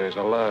 Dante is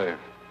alive.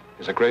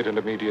 He's a great and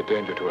immediate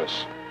danger to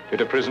us.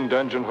 Did a prison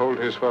dungeon hold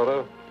his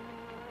father?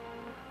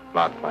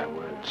 Mark my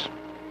words.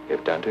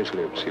 If Dantes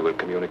lives, he will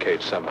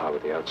communicate somehow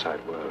with the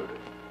outside world.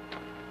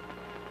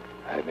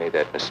 I made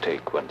that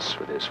mistake once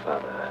with his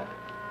father.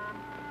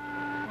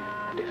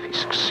 And if he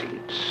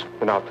succeeds...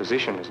 Then our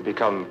position has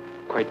become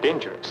quite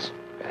dangerous.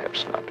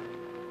 Perhaps not.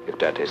 If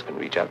Dantes can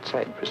reach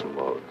outside prison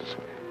walls,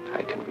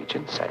 I can reach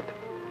inside.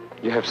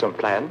 You have some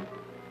plan?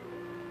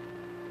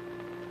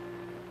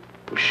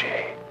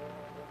 Boucher.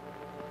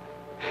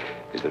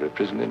 Is there a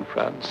prison in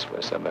France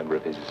where some member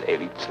of his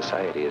elite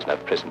society is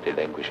not presently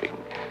languishing?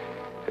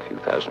 A few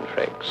thousand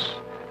francs,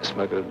 a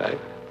smuggled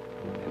knife,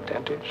 and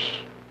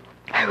Dantes?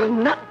 I will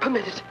not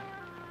permit it.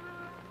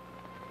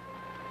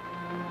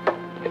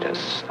 Let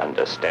us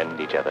understand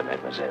each other,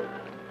 mademoiselle.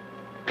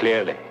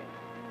 Clearly.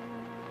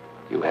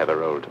 You have a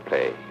role to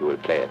play. You will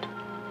play it.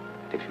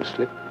 And if you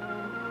slip,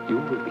 you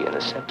will be in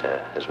the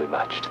center as we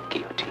march to the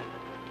guillotine.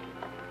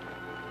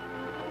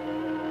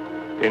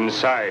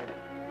 Inside.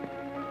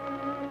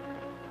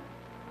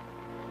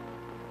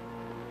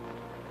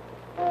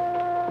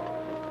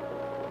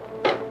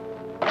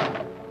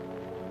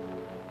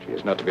 She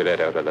is not to be let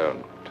out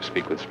alone, to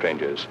speak with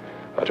strangers,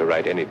 or to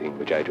write anything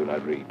which I do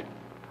not read.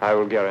 I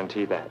will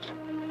guarantee that.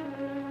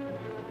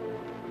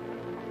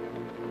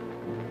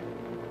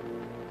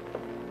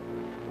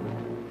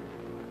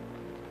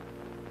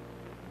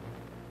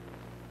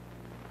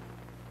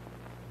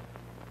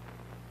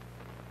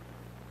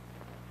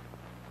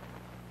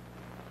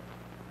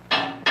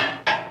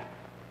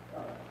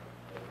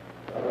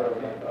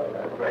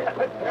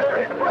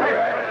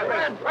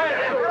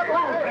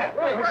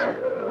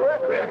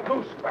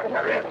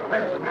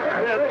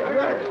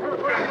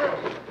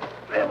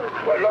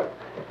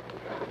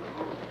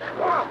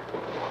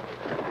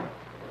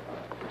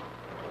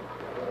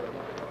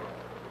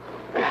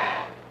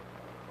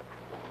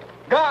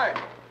 Guard!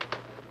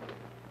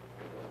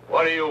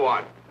 What do you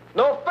want?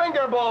 No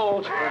finger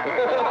bowls!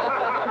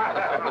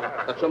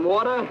 Some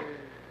water?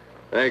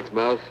 Thanks,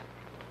 Mouse.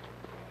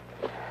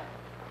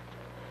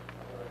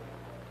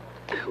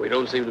 We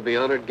don't seem to be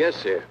honored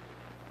guests here.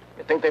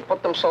 You think they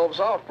put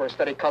themselves out for a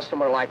steady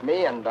customer like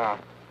me and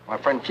my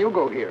friend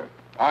Hugo here?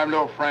 I'm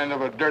no friend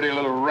of a dirty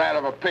little rat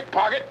of a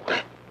pickpocket.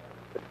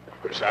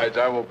 Besides,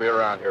 I won't be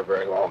around here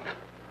very long.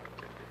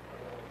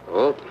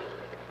 Oh?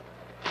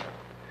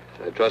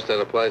 I trust that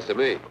applies to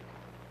me.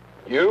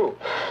 You?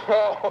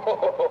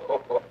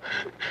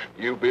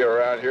 You be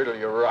around here till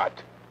you rot.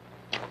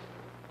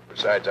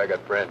 Besides, I got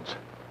friends.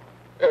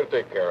 They'll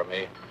take care of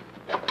me.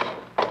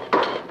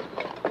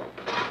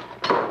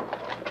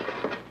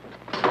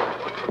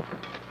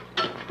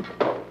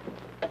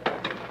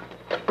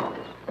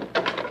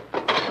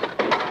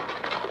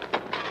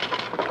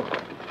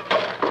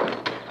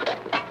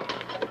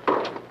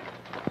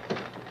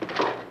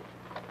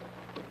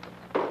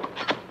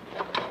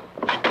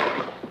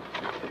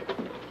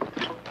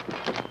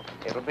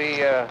 It'll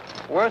be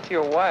worth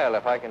your while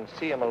if I can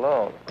see him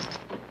alone.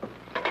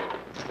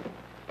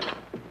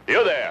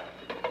 You there,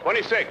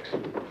 26.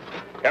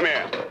 Come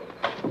here.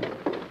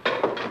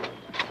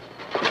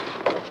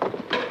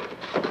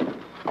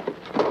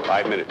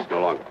 Five minutes,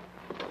 no longer.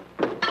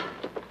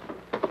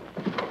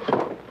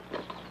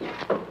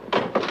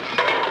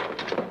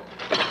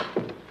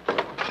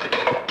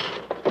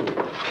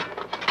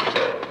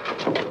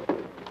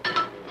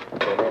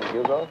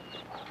 Hugo.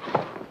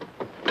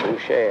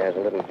 Boucher has a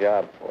little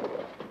job for you.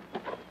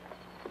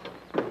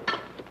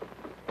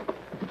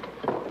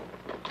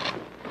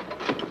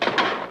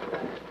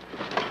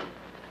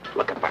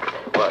 Look at that.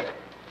 What?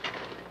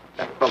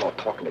 That fellow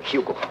talking to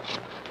Hugo.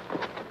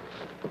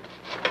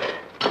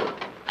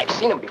 I've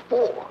seen him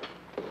before.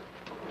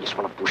 He's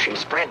one of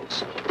Boucher's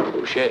friends.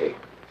 Boucher?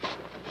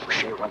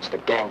 Boucher runs the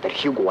gang that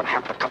Hugo and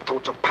half the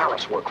cutthroats of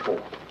Paris work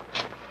for.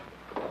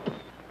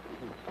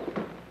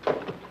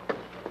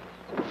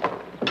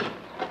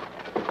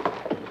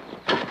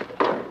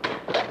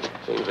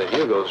 Seems that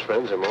Hugo's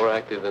friends are more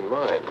active than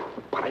mine.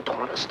 But I don't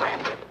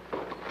understand it.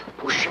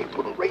 Boucher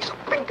wouldn't raise a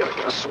finger to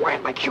get a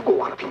swine like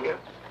Hugo out of here.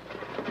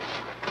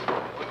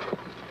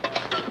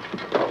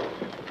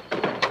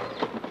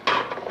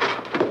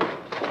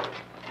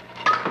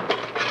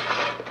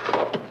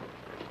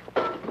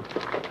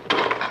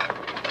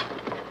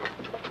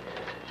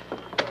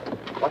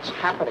 What's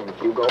happening,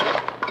 Hugo?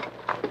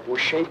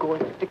 Boucher going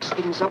to fix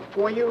things up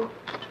for you?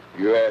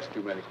 You ask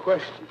too many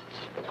questions.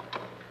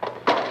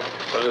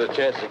 What are the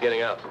chances of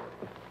getting out?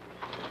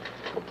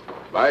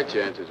 My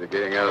chances of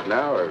getting out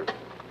now are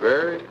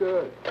very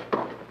good.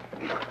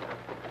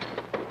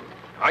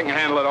 I can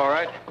handle it all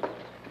right.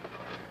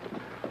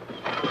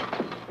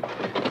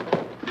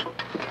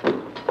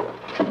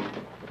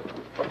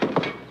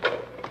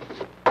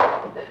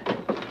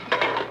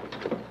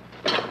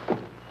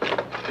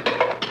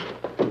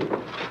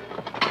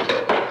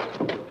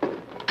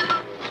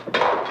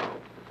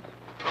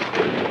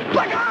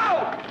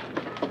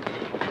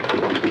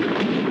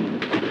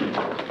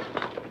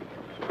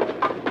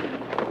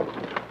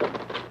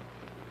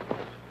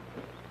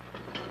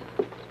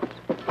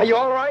 Are you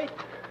all right?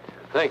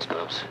 Thanks,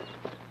 Bumps.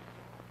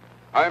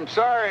 I'm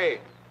sorry.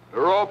 The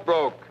rope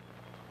broke.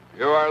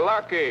 You are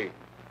lucky.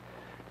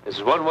 This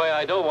is one way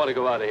I don't want to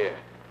go out of here.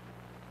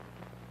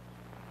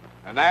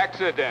 An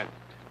accident.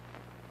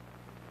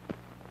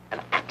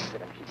 An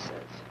accident, he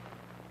says.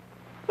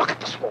 Look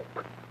at this rope.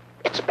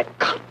 It's been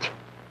cut.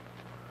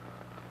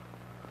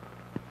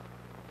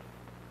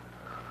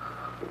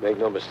 You make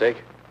no mistake?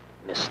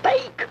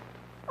 Mistake?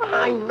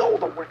 I know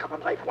the work of a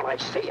knife when I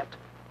see it.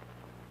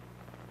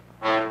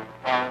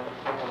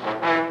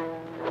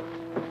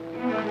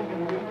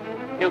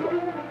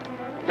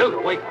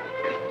 Hugo, wait.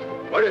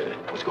 What is it?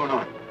 What's going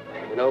on?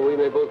 You know, we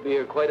may both be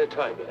here quite a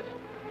time yet.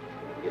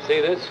 You see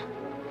this?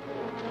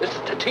 This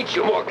is to teach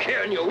you more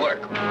care in your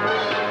work.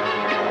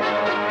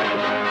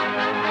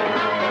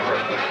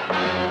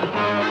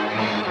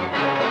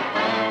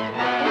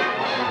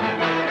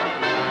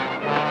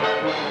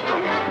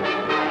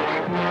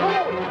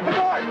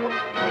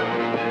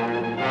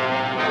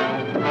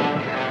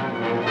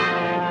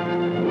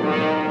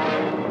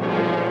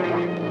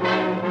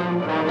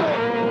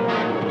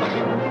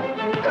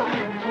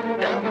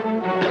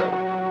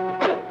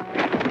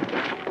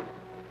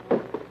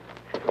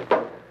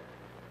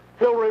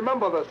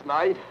 Remember this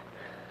night?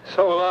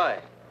 So will I.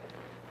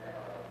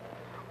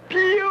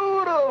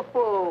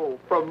 Beautiful!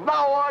 From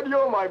now on,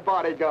 you're my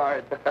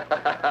bodyguard.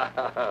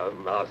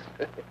 Mouse.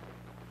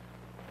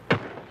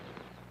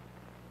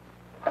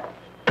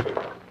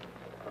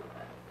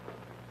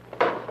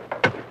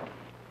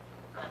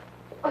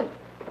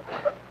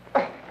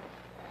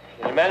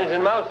 Can you manage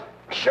it, Mouse?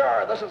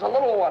 Sure, this is a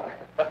little one.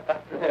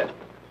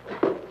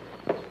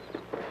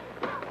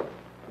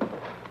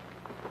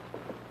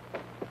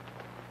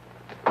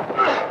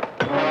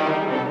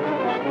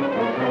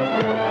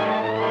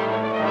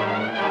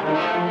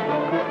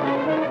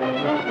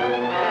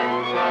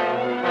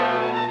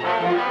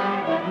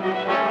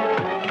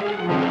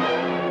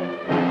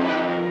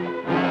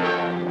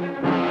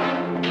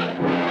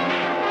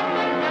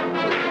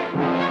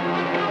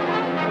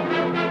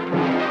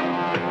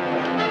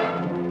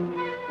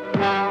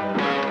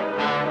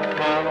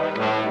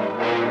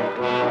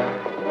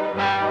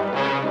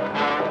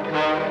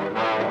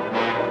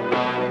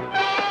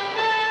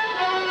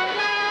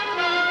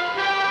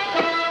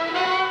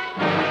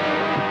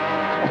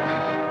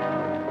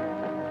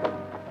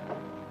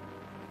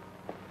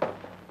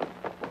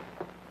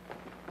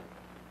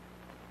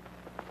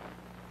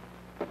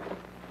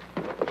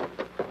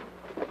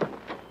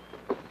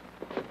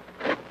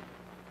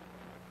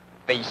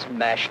 Face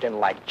mashed in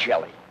like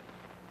jelly.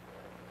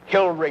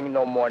 He'll wring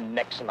no more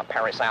necks in the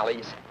Paris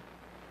alleys.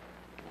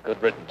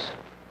 Good riddance.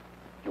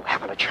 You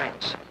haven't a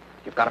chance.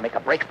 You've got to make a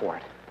break for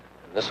it.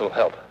 And this will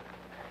help.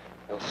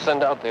 They'll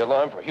send out the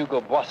alarm for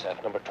Hugo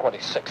Boissef, number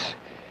 26. And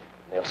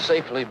they'll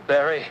safely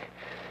bury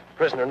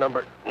prisoner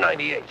number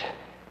 98.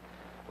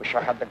 Wish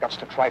I had the guts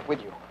to try it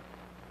with you.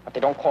 But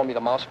they don't call me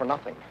the mouse for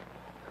nothing.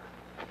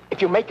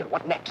 If you make it,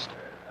 what next?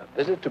 A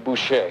visit to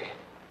Boucher.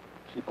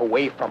 Keep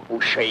away from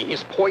Boucher.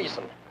 He's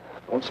poison.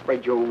 Don't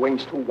spread your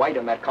wings too wide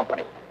in that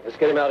company. Let's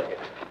get him out of here.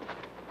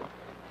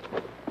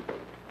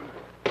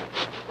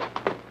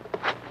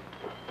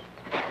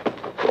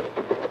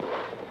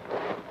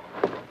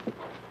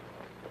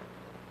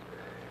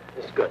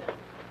 It's good.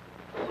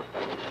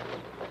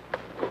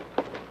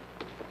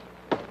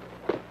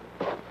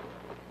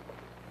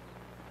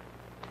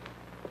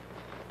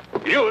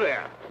 You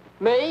there.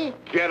 Me?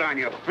 Get on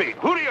your feet.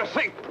 Who do you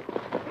think?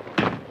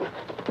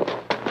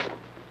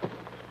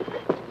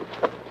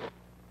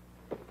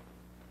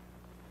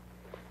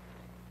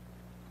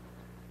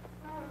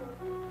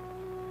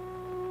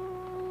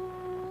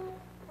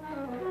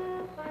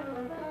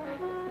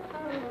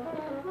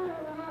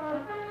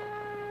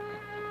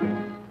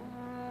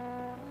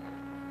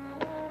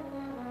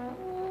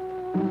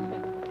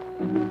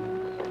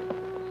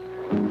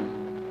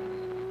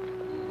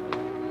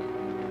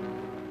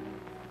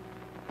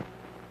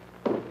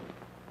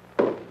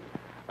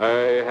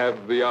 I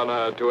have the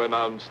honor to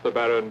announce the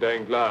Baron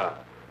Danglars,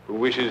 who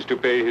wishes to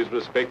pay his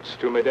respects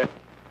to Madame.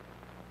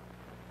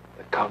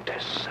 The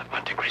Countess of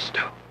Monte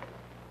Cristo.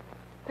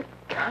 The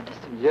Countess?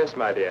 Yes,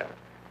 my dear.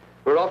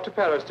 We're off to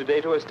Paris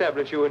today to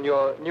establish you in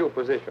your new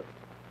position.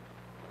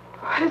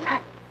 What is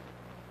that?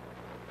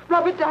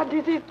 Robert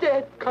Dantes is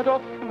dead. Cut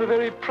off in the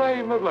very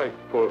prime of life,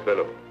 poor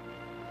fellow.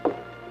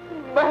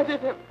 Murdered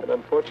him. An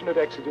unfortunate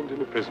accident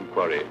in a prison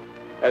quarry.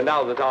 And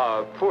now that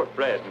our poor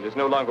friend is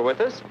no longer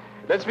with us,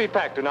 let's be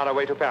packed and on our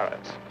way to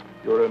Paris.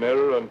 You're in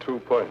error on 2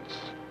 points.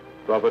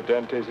 Robert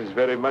Dantes is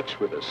very much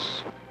with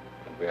us,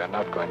 and we are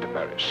not going to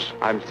Paris.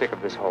 I'm sick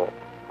of this hole.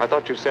 I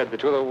thought you said that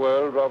To the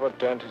world, Robert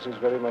Dantes is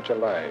very much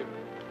alive,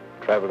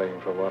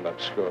 traveling from one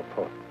obscure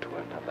port to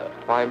another.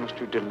 Why must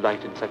you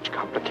delight in such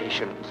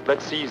complications?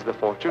 Let's seize the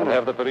fortune. And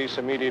have the police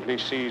immediately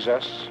seize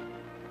us?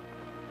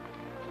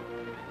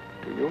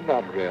 Do you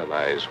not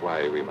realize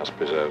why we must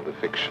preserve the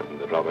fiction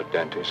that Robert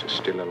Dantes is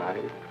still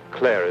alive?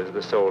 Claire is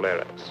the sole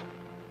heiress.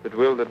 That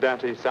will that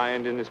Dante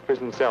signed in his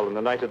prison cell on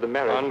the night of the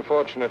marriage.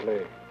 Unfortunately,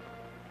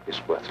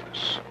 is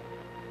worthless.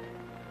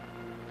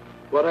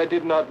 What I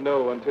did not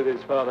know until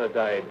his father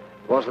died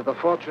was that the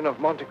fortune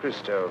of Monte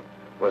Cristo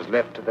was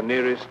left to the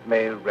nearest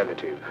male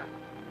relative.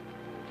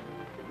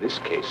 In this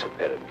case,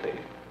 apparently,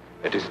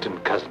 a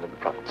distant cousin in the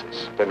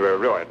provinces. Then we're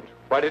ruined.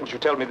 Why didn't you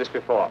tell me this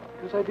before?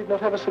 Because I did not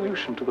have a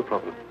solution to the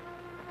problem.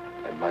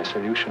 And my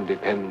solution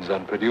depends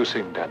on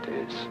producing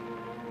Dantes.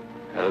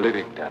 A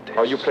living Dantes.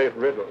 Oh, you play at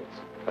riddles.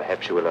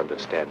 Perhaps you will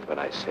understand when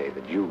I say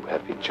that you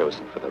have been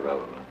chosen for the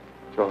role.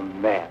 You're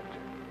mad.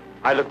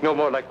 I look no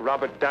more like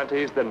Robert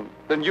Dantes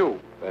than you.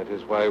 That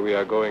is why we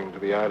are going to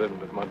the island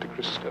of Monte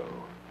Cristo.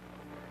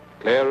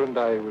 Claire and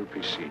I will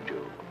precede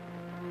you.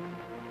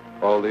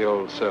 All the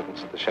old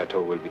servants of the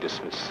chateau will be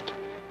dismissed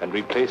and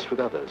replaced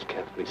with others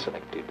carefully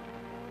selected.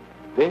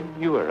 Then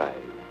you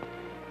arrive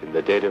in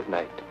the dead of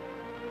night,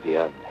 the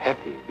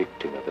unhappy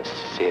victim of a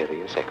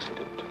serious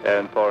accident.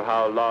 And for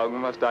how long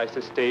must I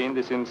sustain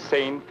this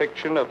insane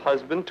fiction of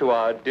husband to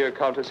our dear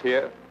Countess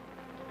here?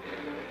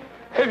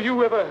 Have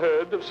you ever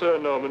heard of Sir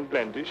Norman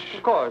Blandish?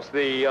 Of course,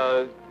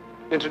 the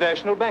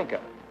international banker.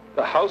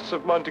 The House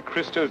of Monte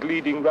Cristo's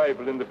leading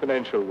rival in the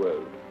financial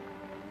world.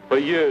 For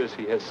years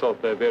he has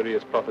sought their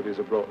various properties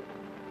abroad.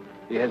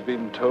 He has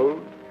been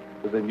told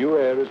that the new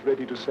heir is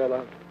ready to sell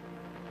out.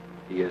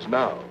 He is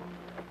now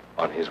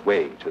on his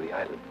way to the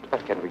island.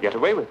 But can we get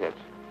away with it?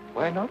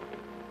 Why not?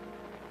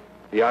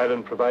 The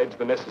island provides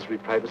the necessary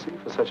privacy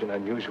for such an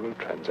unusual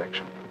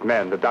transaction.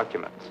 Demand the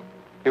documents.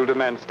 He'll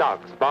demand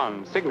stocks,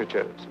 bonds,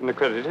 signatures, an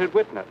accredited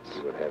witness. He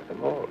will have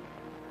them all.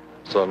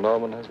 Sir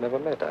Norman has never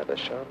met either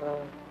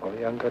Charlin or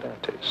younger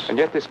Dantes. And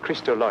yet this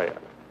Cristo lawyer,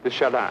 this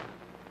Charlin,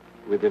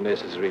 with the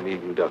necessary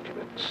legal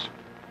documents.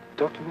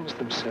 Documents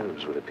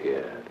themselves will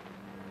appear.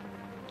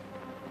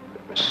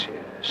 But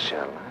Monsieur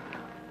Charlin...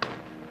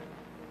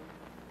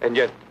 And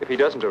yet, if he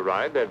doesn't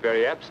arrive, that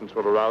very absence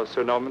will arouse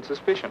Sir Norman's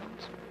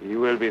suspicions. He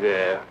will be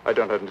there. I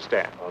don't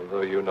understand.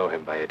 Although you know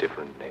him by a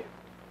different name.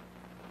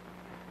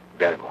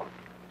 Belmont.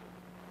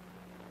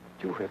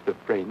 You have the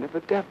brain of a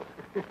devil.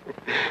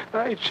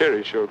 I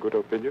cherish your good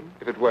opinion.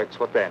 If it works,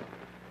 what then?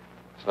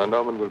 Sir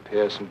Norman will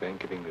pay us in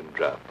Bank of England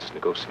drafts,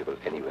 negotiable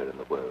anywhere in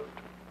the world.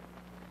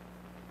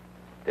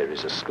 There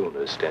is a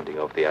schooner standing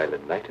off the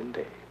island night and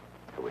day,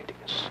 awaiting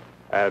us.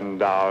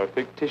 And our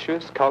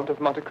fictitious Count of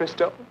Monte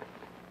Cristo?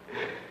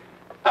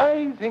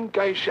 I think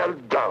I shall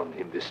drown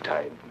him this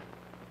time.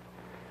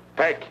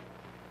 Pack.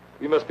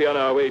 We must be on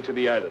our way to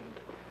the island.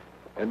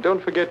 And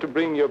don't forget to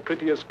bring your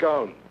prettiest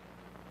gown.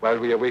 While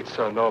we await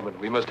Sir Norman,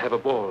 we must have a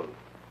ball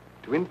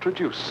to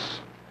introduce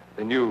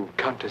the new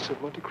Countess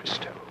of Monte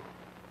Cristo.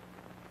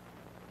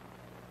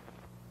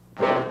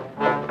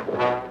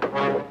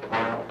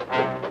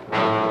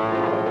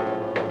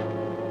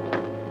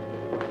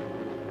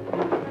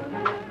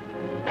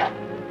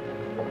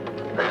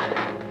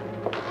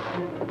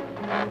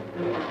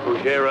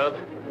 Boucher up.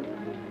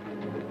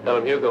 Tell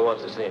him Hugo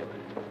wants to see him.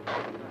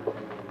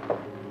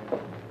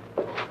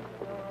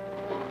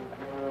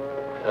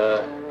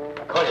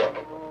 Cognac.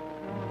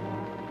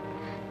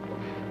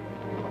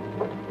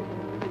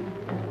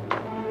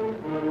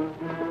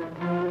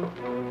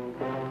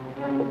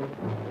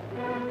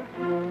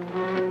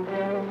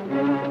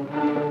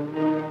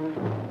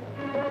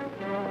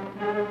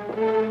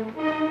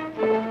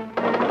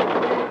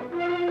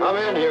 Come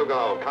in,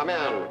 Hugo. Come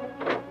in.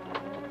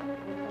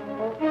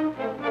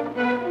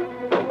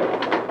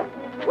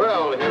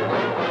 Well,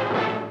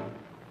 Hugo.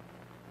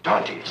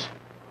 Dantes,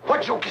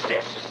 what joke is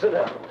this? Sit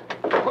down.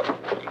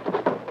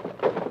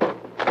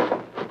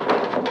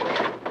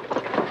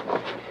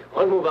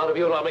 One move out of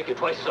you and I'll make you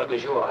twice as ugly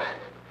as you are.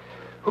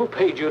 Who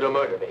paid you to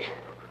murder me?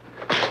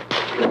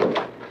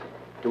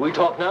 Do we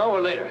talk now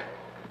or later?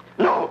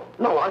 No,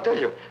 I'll tell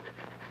you.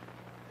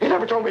 He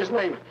never told me his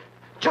name.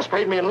 Just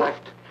paid me and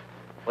left.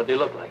 What did he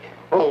look like?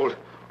 Old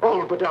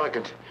but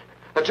elegant.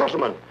 A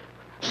gentleman.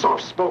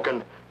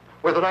 Soft-spoken,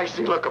 with an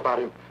icy look about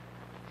him.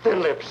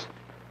 Thin lips.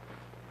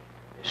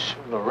 Miss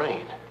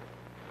Lorraine.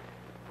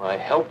 My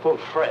helpful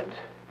friend.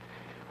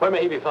 Where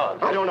may he be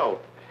found? I don't know.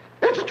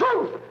 It's the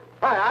truth.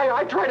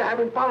 I tried to have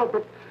him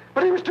followed,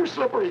 but he was too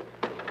slippery.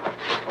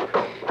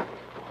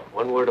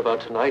 One word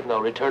about tonight, and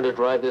I'll return to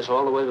drive this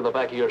all the way to the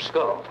back of your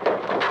skull.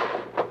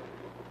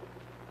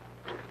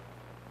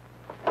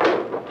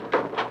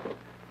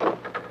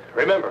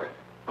 Remember.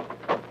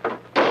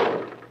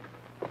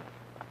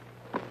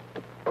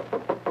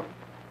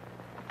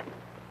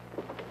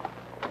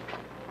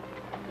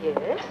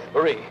 Yes?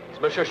 Marie,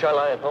 is Monsieur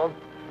Charlin at home?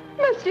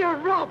 Monsieur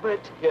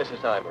Robert. Yes,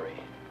 it's I, Marie.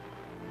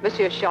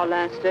 Monsieur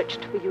Charlin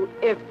searched for you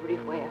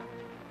everywhere.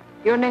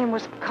 Your name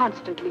was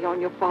constantly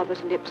on your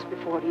father's lips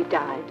before he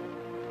died.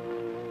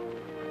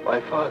 My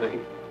father,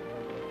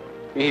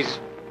 he's...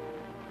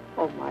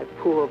 Oh, my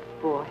poor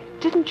boy.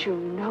 Didn't you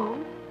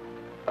know?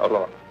 How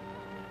long?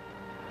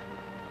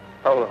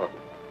 How long?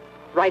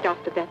 Right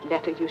after that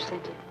letter you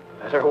sent him.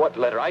 Letter? What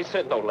letter? I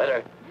sent no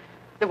letter.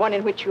 The one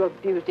in which you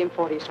abused him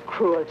for his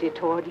cruelty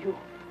toward you.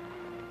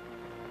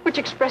 Which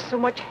expressed so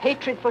much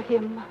hatred for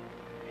him.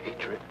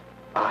 Hatred?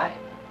 I?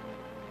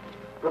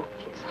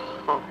 Broke his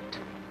heart.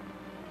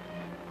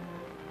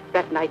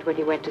 That night when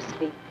he went to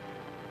sleep,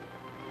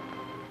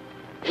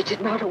 he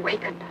did not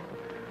awaken.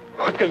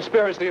 What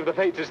conspiracy of the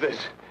fates is this?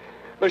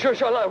 Monsieur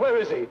Charlin, where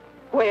is he?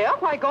 Where?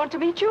 Why, gone to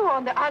meet you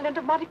on the island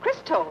of Monte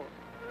Cristo.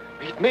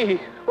 Meet me?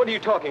 What are you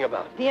talking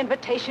about? The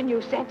invitation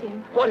you sent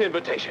him. What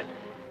invitation?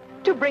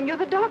 To bring you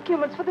the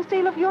documents for the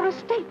sale of your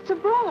estates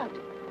abroad.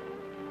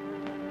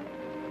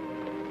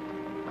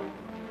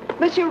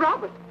 Monsieur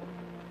Robert.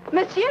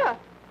 Monsieur.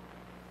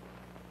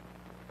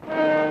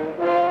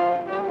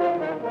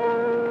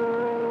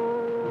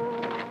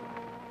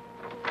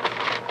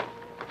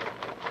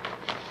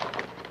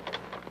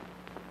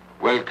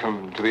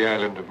 Welcome to the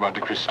island of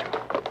Monte Cristo.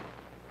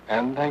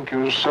 And thank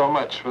you so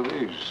much for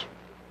these.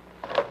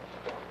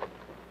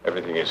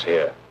 Everything is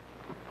here.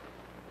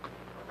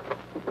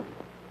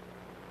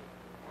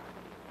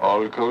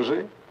 All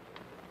cozy?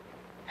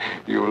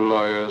 You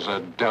lawyers are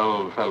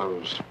dull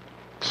fellows.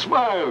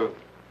 Smile!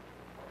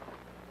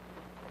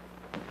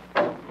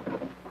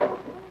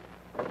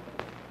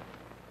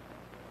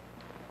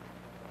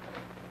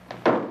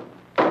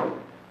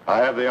 I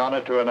have the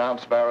honor to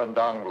announce Baron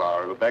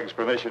Danglars, who begs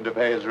permission to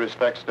pay his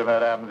respects to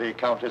Madame the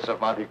Countess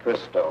of Monte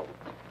Cristo.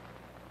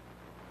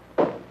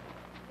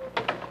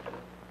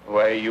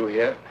 Why are you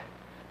here?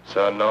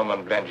 Sir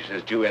Norman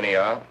Blandish's due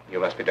NER. You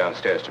must be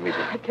downstairs to meet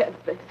him. I can't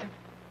face him.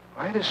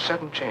 Why this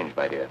sudden change,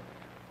 my dear?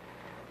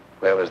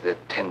 Where was the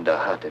tender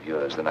heart of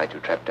yours the night you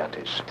trapped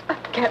Dantes? I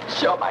can't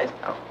show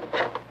myself.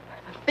 I'm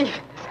a thief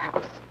in this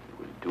house.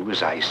 You will do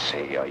as I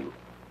say, are you?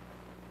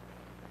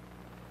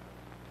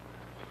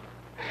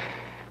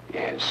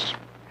 Yes.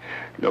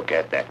 Look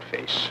at that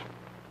face.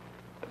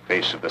 The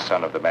face of the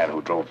son of the man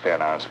who drove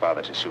Fernand's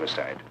father to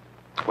suicide,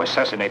 who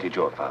assassinated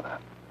your father,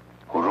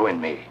 who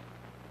ruined me.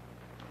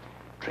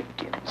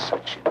 Drink in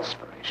such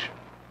inspiration.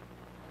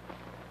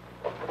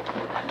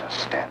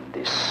 Understand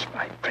this,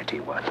 my pretty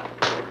one.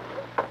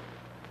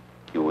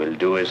 You will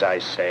do as I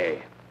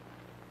say.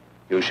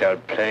 You shall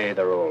play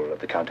the role of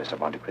the Countess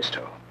of Monte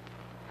Cristo.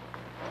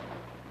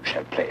 You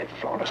shall play it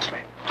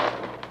flawlessly.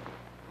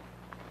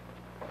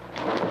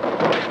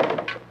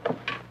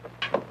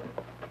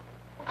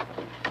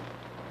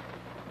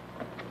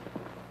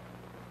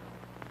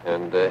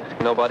 And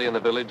nobody in the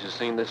village has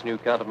seen this new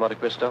Count of Monte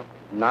Cristo?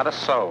 Not a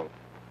soul.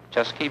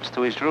 Just keeps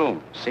to his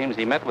room. Seems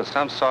he met with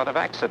some sort of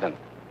accident.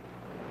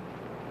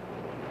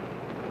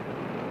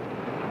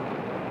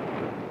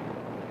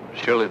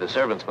 Surely the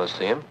servants must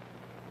see him.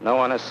 No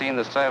one has seen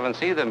the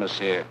servants either,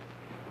 monsieur.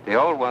 The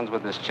old ones were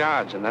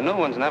discharged, and the new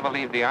ones never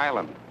leave the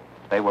island.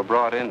 They were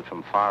brought in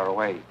from far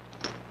away.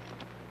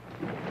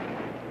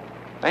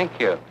 Thank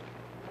you.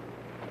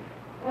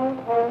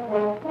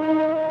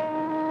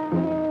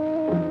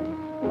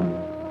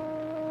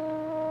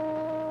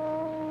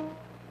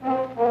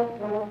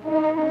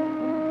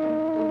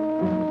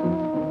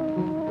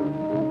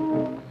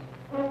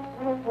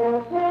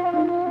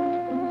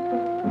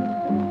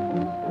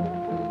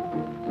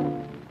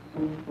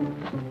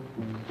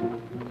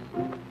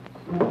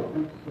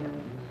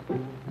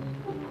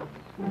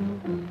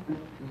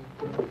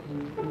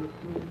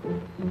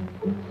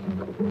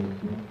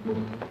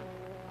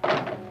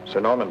 Sir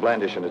Norman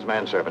Blandish and his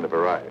manservant have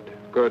arrived.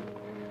 Good.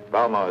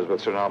 Valmont is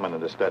with Sir Norman in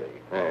the study.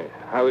 Hey,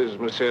 how is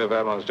Monsieur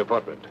Valmont's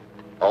deportment?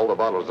 All the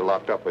bottles are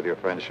locked up with your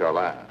friend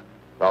Charlin.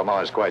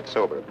 Valmont is quite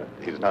sober, but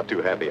he's not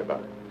too happy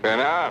about it.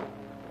 Fernand,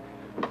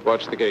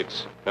 watch the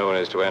gates. No one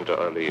is to enter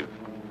or leave.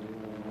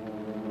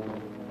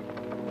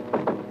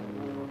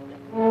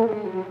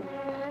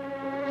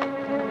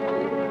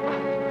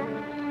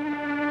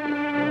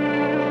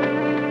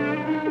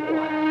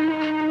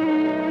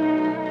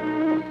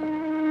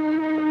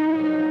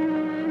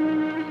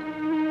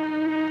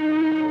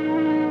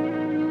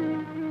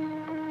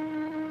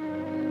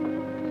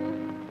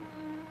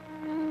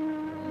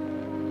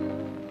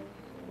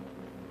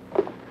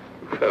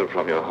 fell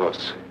from your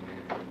horse.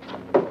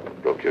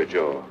 Broke your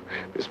jaw.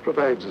 This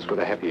provides us with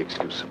a happy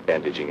excuse of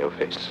bandaging your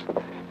face.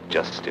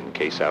 Just in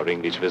case our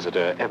English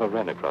visitor ever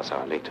ran across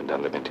our late and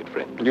unlamented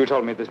friend. You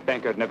told me this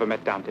banker had never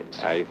met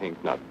Dantes. I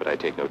think not, but I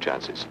take no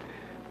chances.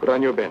 Put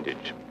on your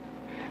bandage.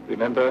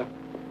 Remember,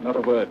 not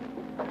a word.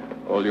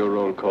 All your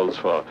roll calls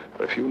for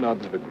a few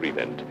nods of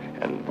agreement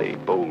and the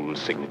bold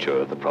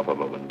signature at the proper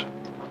moment.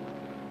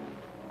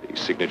 The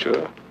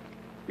signature,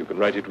 you can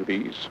write it with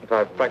ease. If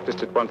I've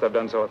practiced it once, I've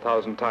done so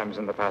 1,000 times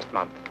in the past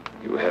month.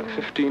 You have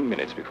 15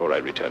 minutes before I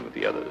return with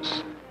the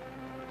others.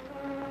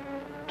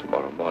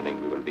 Tomorrow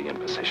morning we will be in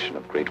possession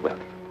of great wealth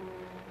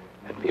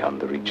and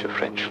beyond the reach of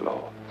French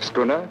law.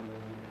 Schooner?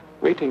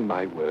 Waiting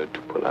my word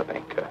to pull up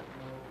anchor.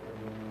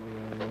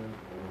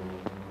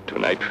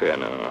 Tonight,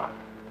 Fernand,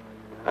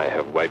 I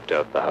have wiped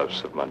out the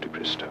house of Monte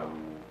Cristo.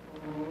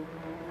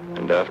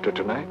 And after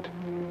tonight,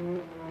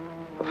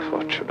 the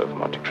fortune of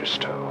Monte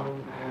Cristo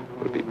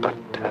will be but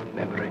a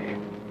memory.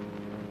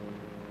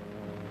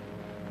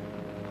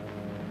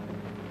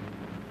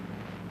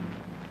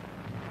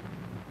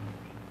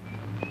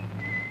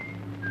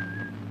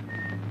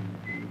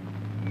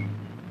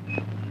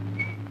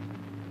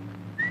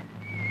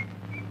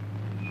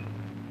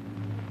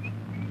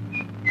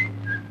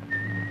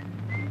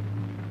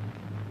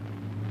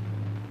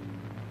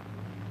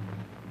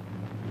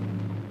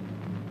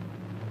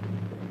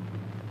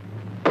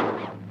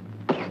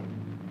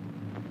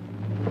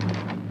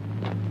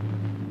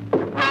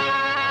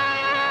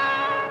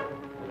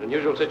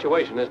 Unusual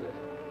situation, isn't it?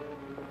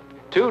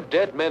 Two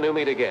dead men who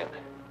meet again.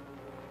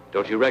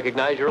 Don't you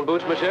recognize your own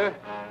boots, monsieur?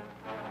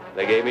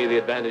 They gave me the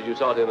advantage you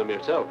sought in them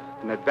yourself.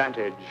 An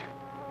advantage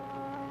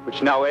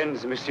which now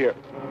ends, monsieur.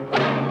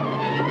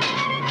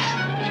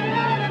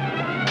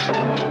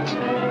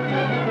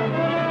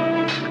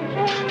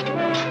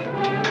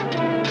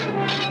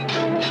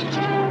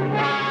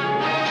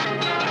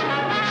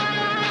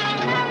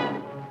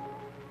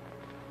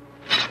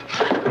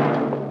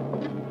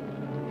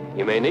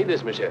 You may need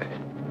this, monsieur.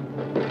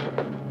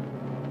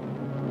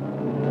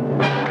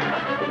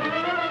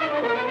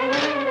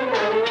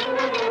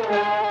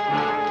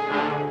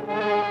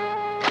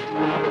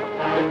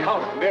 The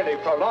Count merely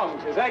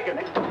prolongs his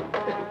agony.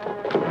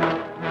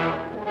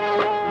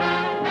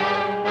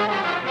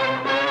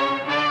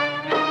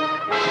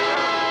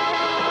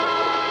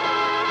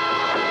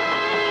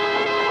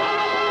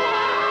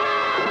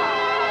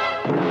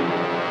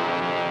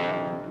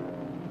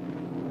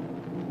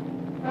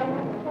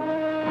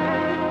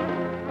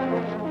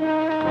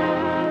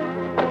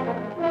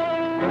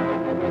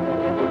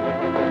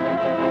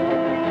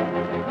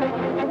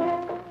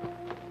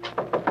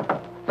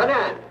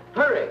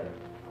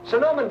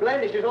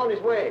 Blandish is on his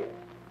way.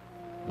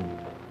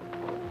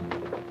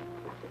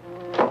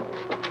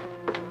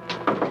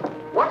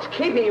 What's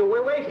keeping you?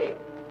 We're waiting.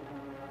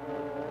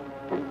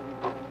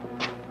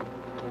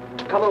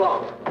 Come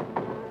along.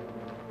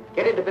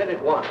 Get into bed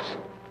at once.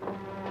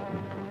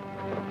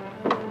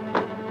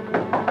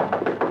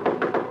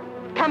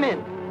 Come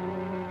in.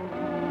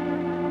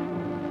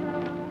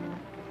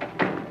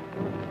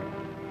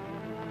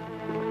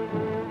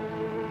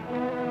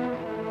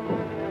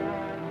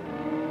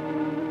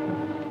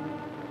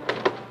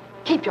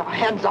 Keep your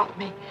hands off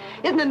me.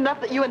 Isn't it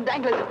enough that you and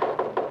Danglers...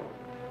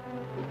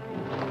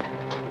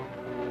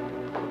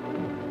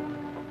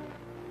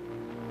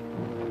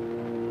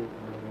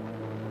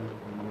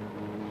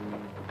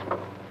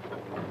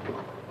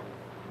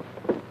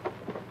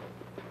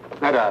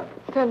 Madame.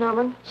 Sir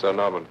Norman. Sir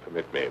Norman,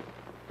 permit me.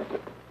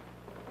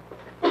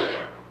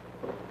 Sir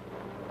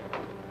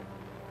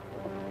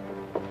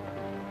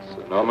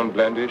Norman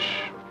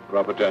Blandish,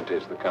 Robert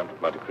Dantes, the Count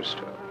of Monte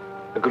Cristo.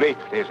 A great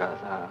pleasure,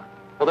 sir.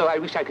 Although I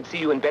wish I could see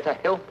you in better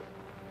health.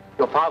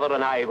 Your father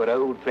and I were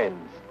old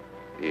friends.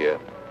 The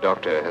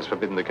doctor has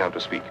forbidden the Count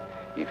to speak.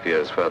 He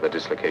fears further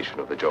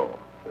dislocation of the jaw.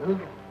 Oh,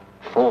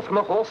 fall from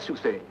a horse, you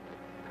say?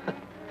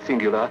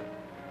 Singular.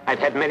 I've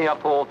had many a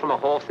fall from a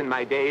horse in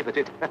my day, but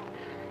it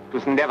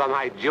was never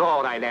my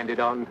jaw I landed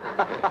on.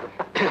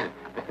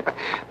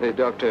 The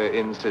doctor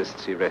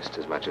insists he rest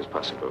as much as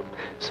possible.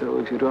 So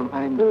if you don't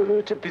mind...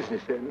 It's a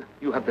business, then.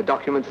 You have the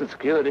documents and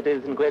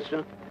securities in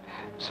question?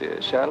 Sir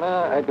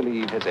Charla, I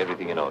believe, has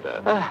everything in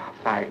order. Ah,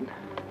 fine.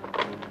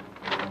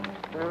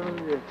 Oh,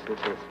 yes. You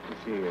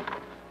see,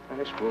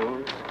 Spanish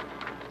walls,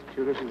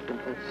 securities,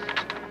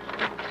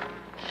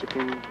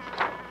 shipping.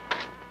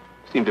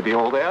 Seem to be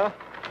all there.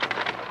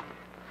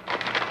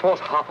 Fought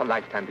half a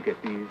lifetime to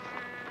get these.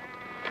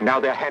 Now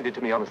they're handed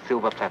to me on a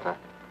silver platter.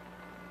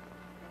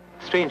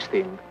 Strange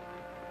thing.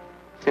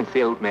 Since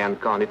the old man's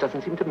gone, it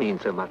doesn't seem to mean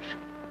so much.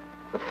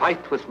 The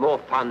fight was more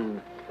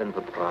fun than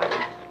the prize.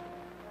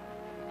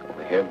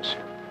 Over here,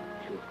 monsieur.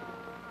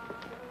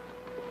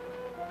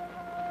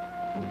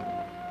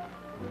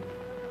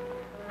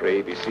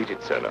 Pray be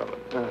seated, Sir Norman.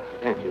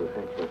 Thank you.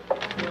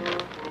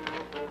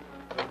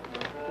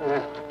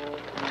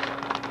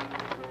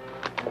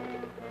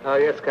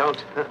 Yes,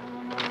 Count.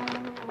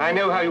 I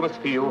know how you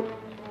must feel.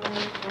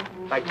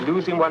 Like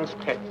losing one's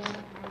pets.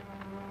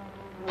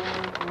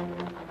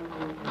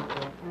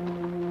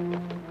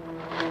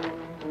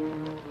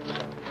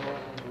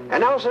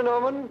 And now, Sir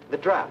Norman, the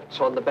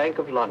drafts on the Bank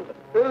of London.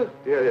 Oh,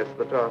 dear, yes,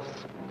 the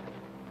drafts.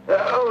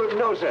 Oh,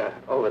 no, sir.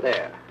 Over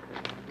there.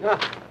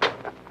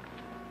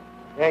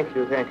 Thank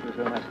you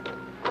so much.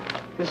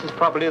 This is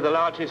probably the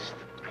largest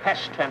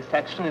cash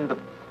transaction in the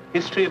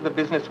history of the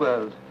business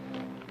world.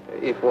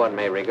 If one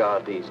may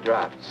regard these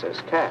drafts as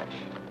cash.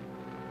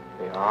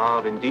 They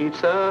are indeed,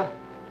 sir.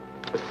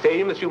 The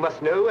same as you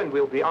must know and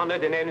will be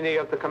honored in any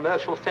of the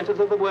commercial centers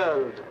of the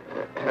world,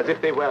 as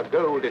if they were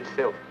gold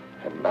itself.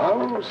 And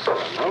now, Sir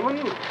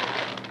Norman.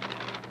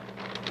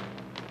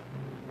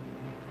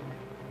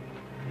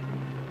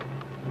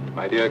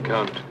 My dear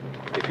Count,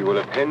 if you will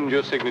append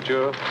your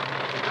signature,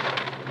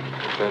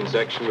 the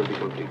transaction will be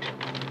complete.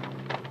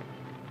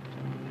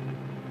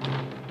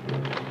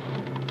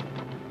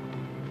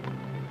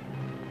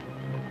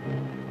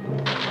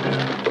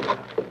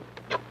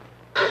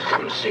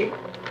 We'll see.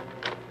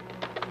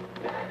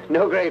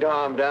 No great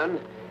harm done.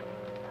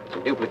 I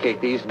can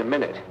duplicate these in a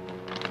minute.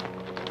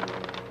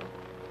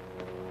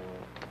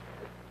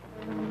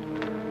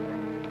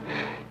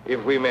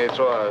 If we may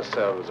throw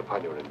ourselves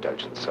upon your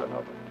indulgence, Sir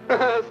Norman.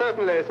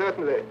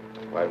 Certainly.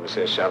 While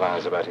Monsieur Chalin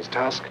is about his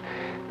task,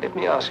 let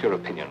me ask your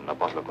opinion on a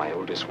bottle of my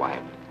oldest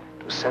wine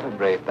to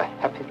celebrate the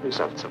happy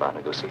results of our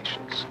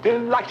negotiations.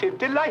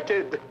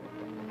 Delighted.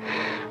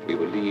 We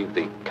will leave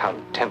the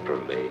Count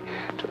temporarily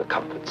to the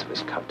comforts of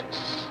his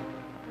Countess.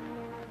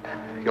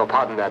 Your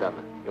pardon, madam.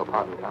 Your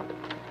pardon, Count.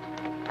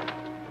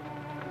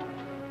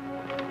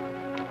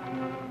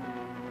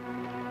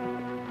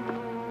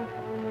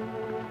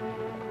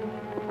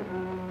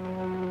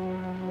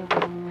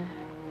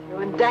 You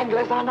and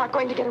Danglars are not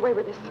going to get away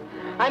with this.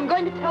 I'm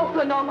going to tell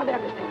Sir Norman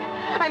everything.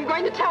 I'm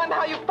going to tell him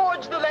how you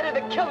forged the letter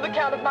that killed the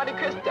Count of Monte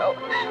Cristo.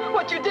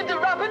 What you did to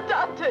Robert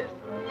Dantes.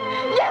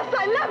 Yes,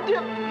 I loved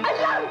him.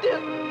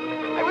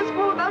 I was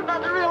fool enough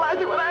not to realize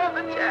it when I had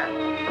the chance.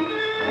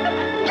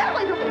 Get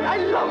away from me. I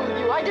loathe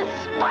you. I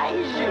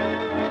despise you.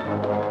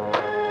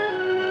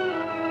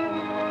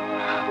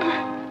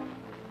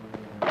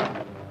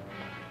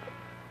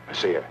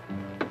 Monsieur,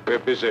 We're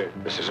busy.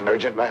 this is an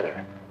urgent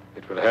matter.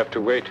 It will have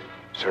to wait.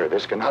 Sir,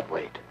 this cannot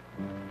wait.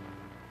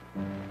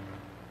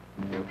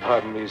 You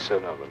pardon me, Sir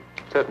Norman.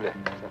 Certainly.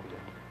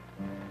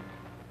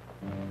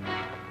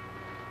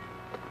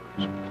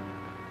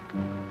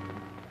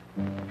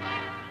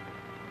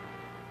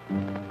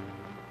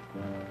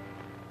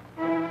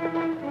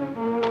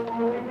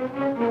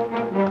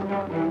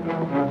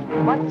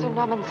 Once Sir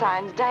Norman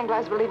signs,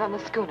 Danglars will leave on the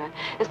schooner.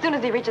 As soon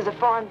as he reaches a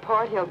foreign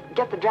port, he'll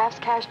get the drafts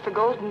cashed for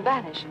gold and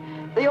vanish.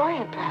 The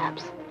Orient,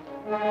 perhaps.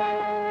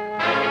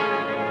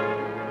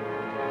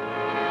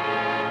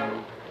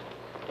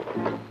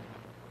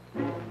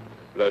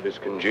 Blood is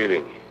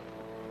congealing.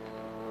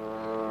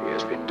 He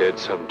has been dead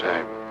some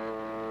time.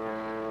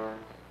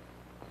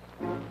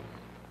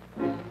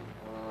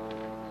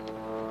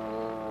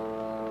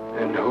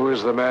 And who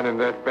is the man in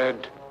that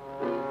bed?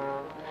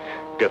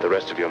 Get the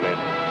rest of your men.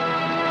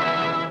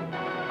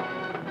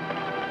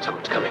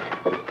 Someone's coming.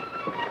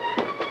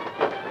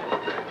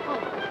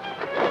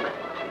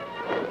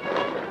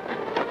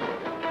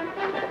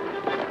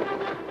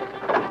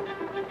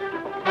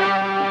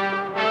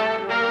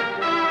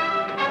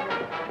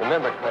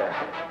 Remember, Claire,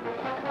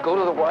 go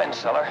to the wine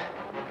cellar,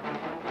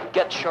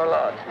 get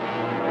Charlotte.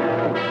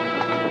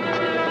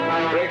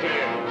 Break it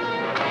in.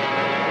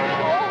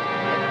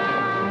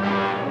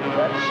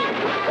 That's it.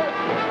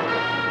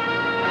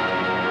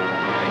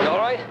 You all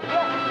right?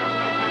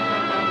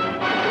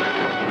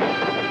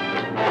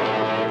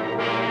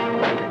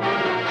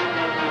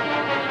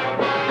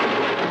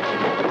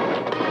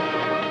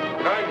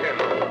 Find him.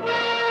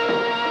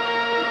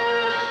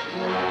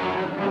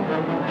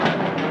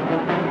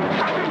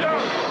 Cut him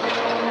down.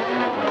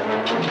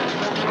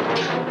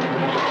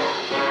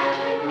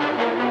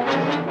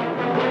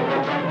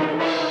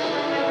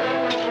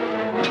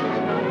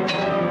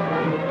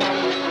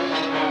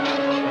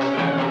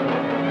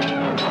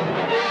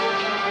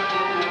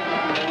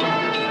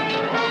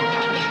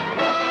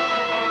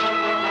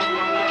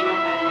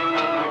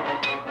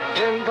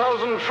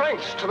 10,000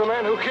 francs to the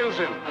man who kills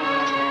him.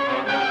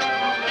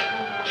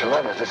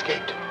 Chalin has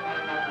escaped.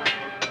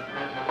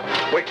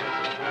 Wait.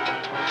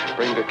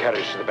 Bring the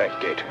carriage to the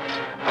back gate.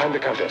 Find the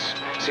Countess.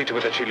 See to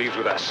it that she leaves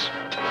with us.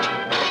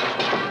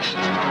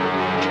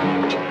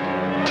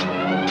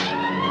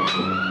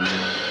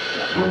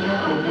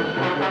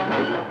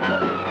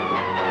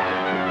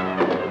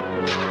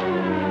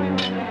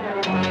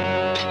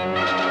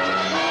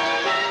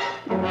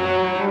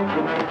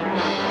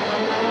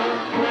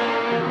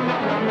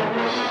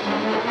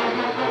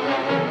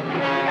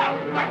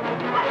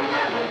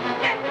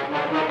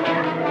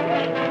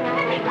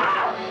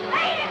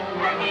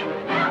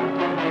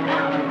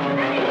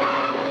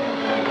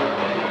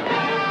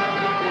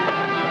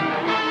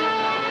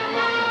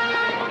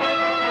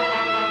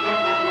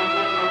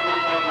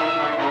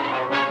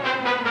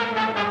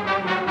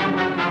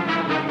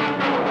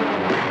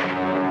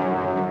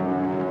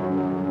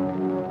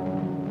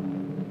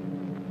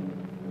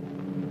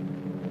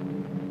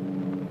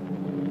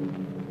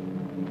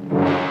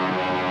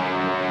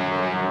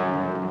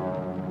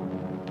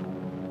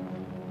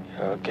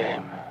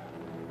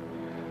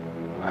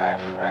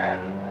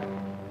 friend.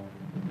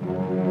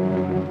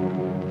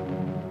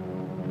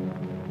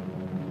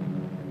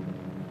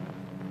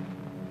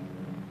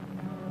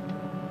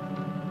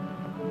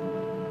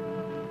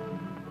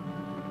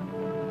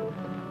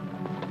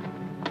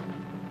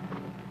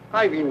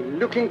 I've been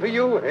looking for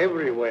you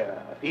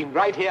everywhere. Been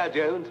right here,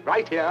 Jones,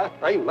 right here.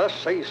 I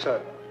must say,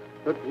 sir,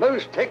 that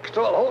most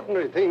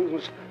extraordinary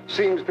things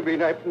seems to be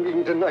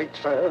happening tonight,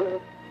 sir.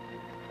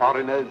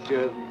 Foreigners,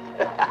 Jones.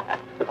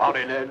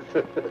 Foreigners.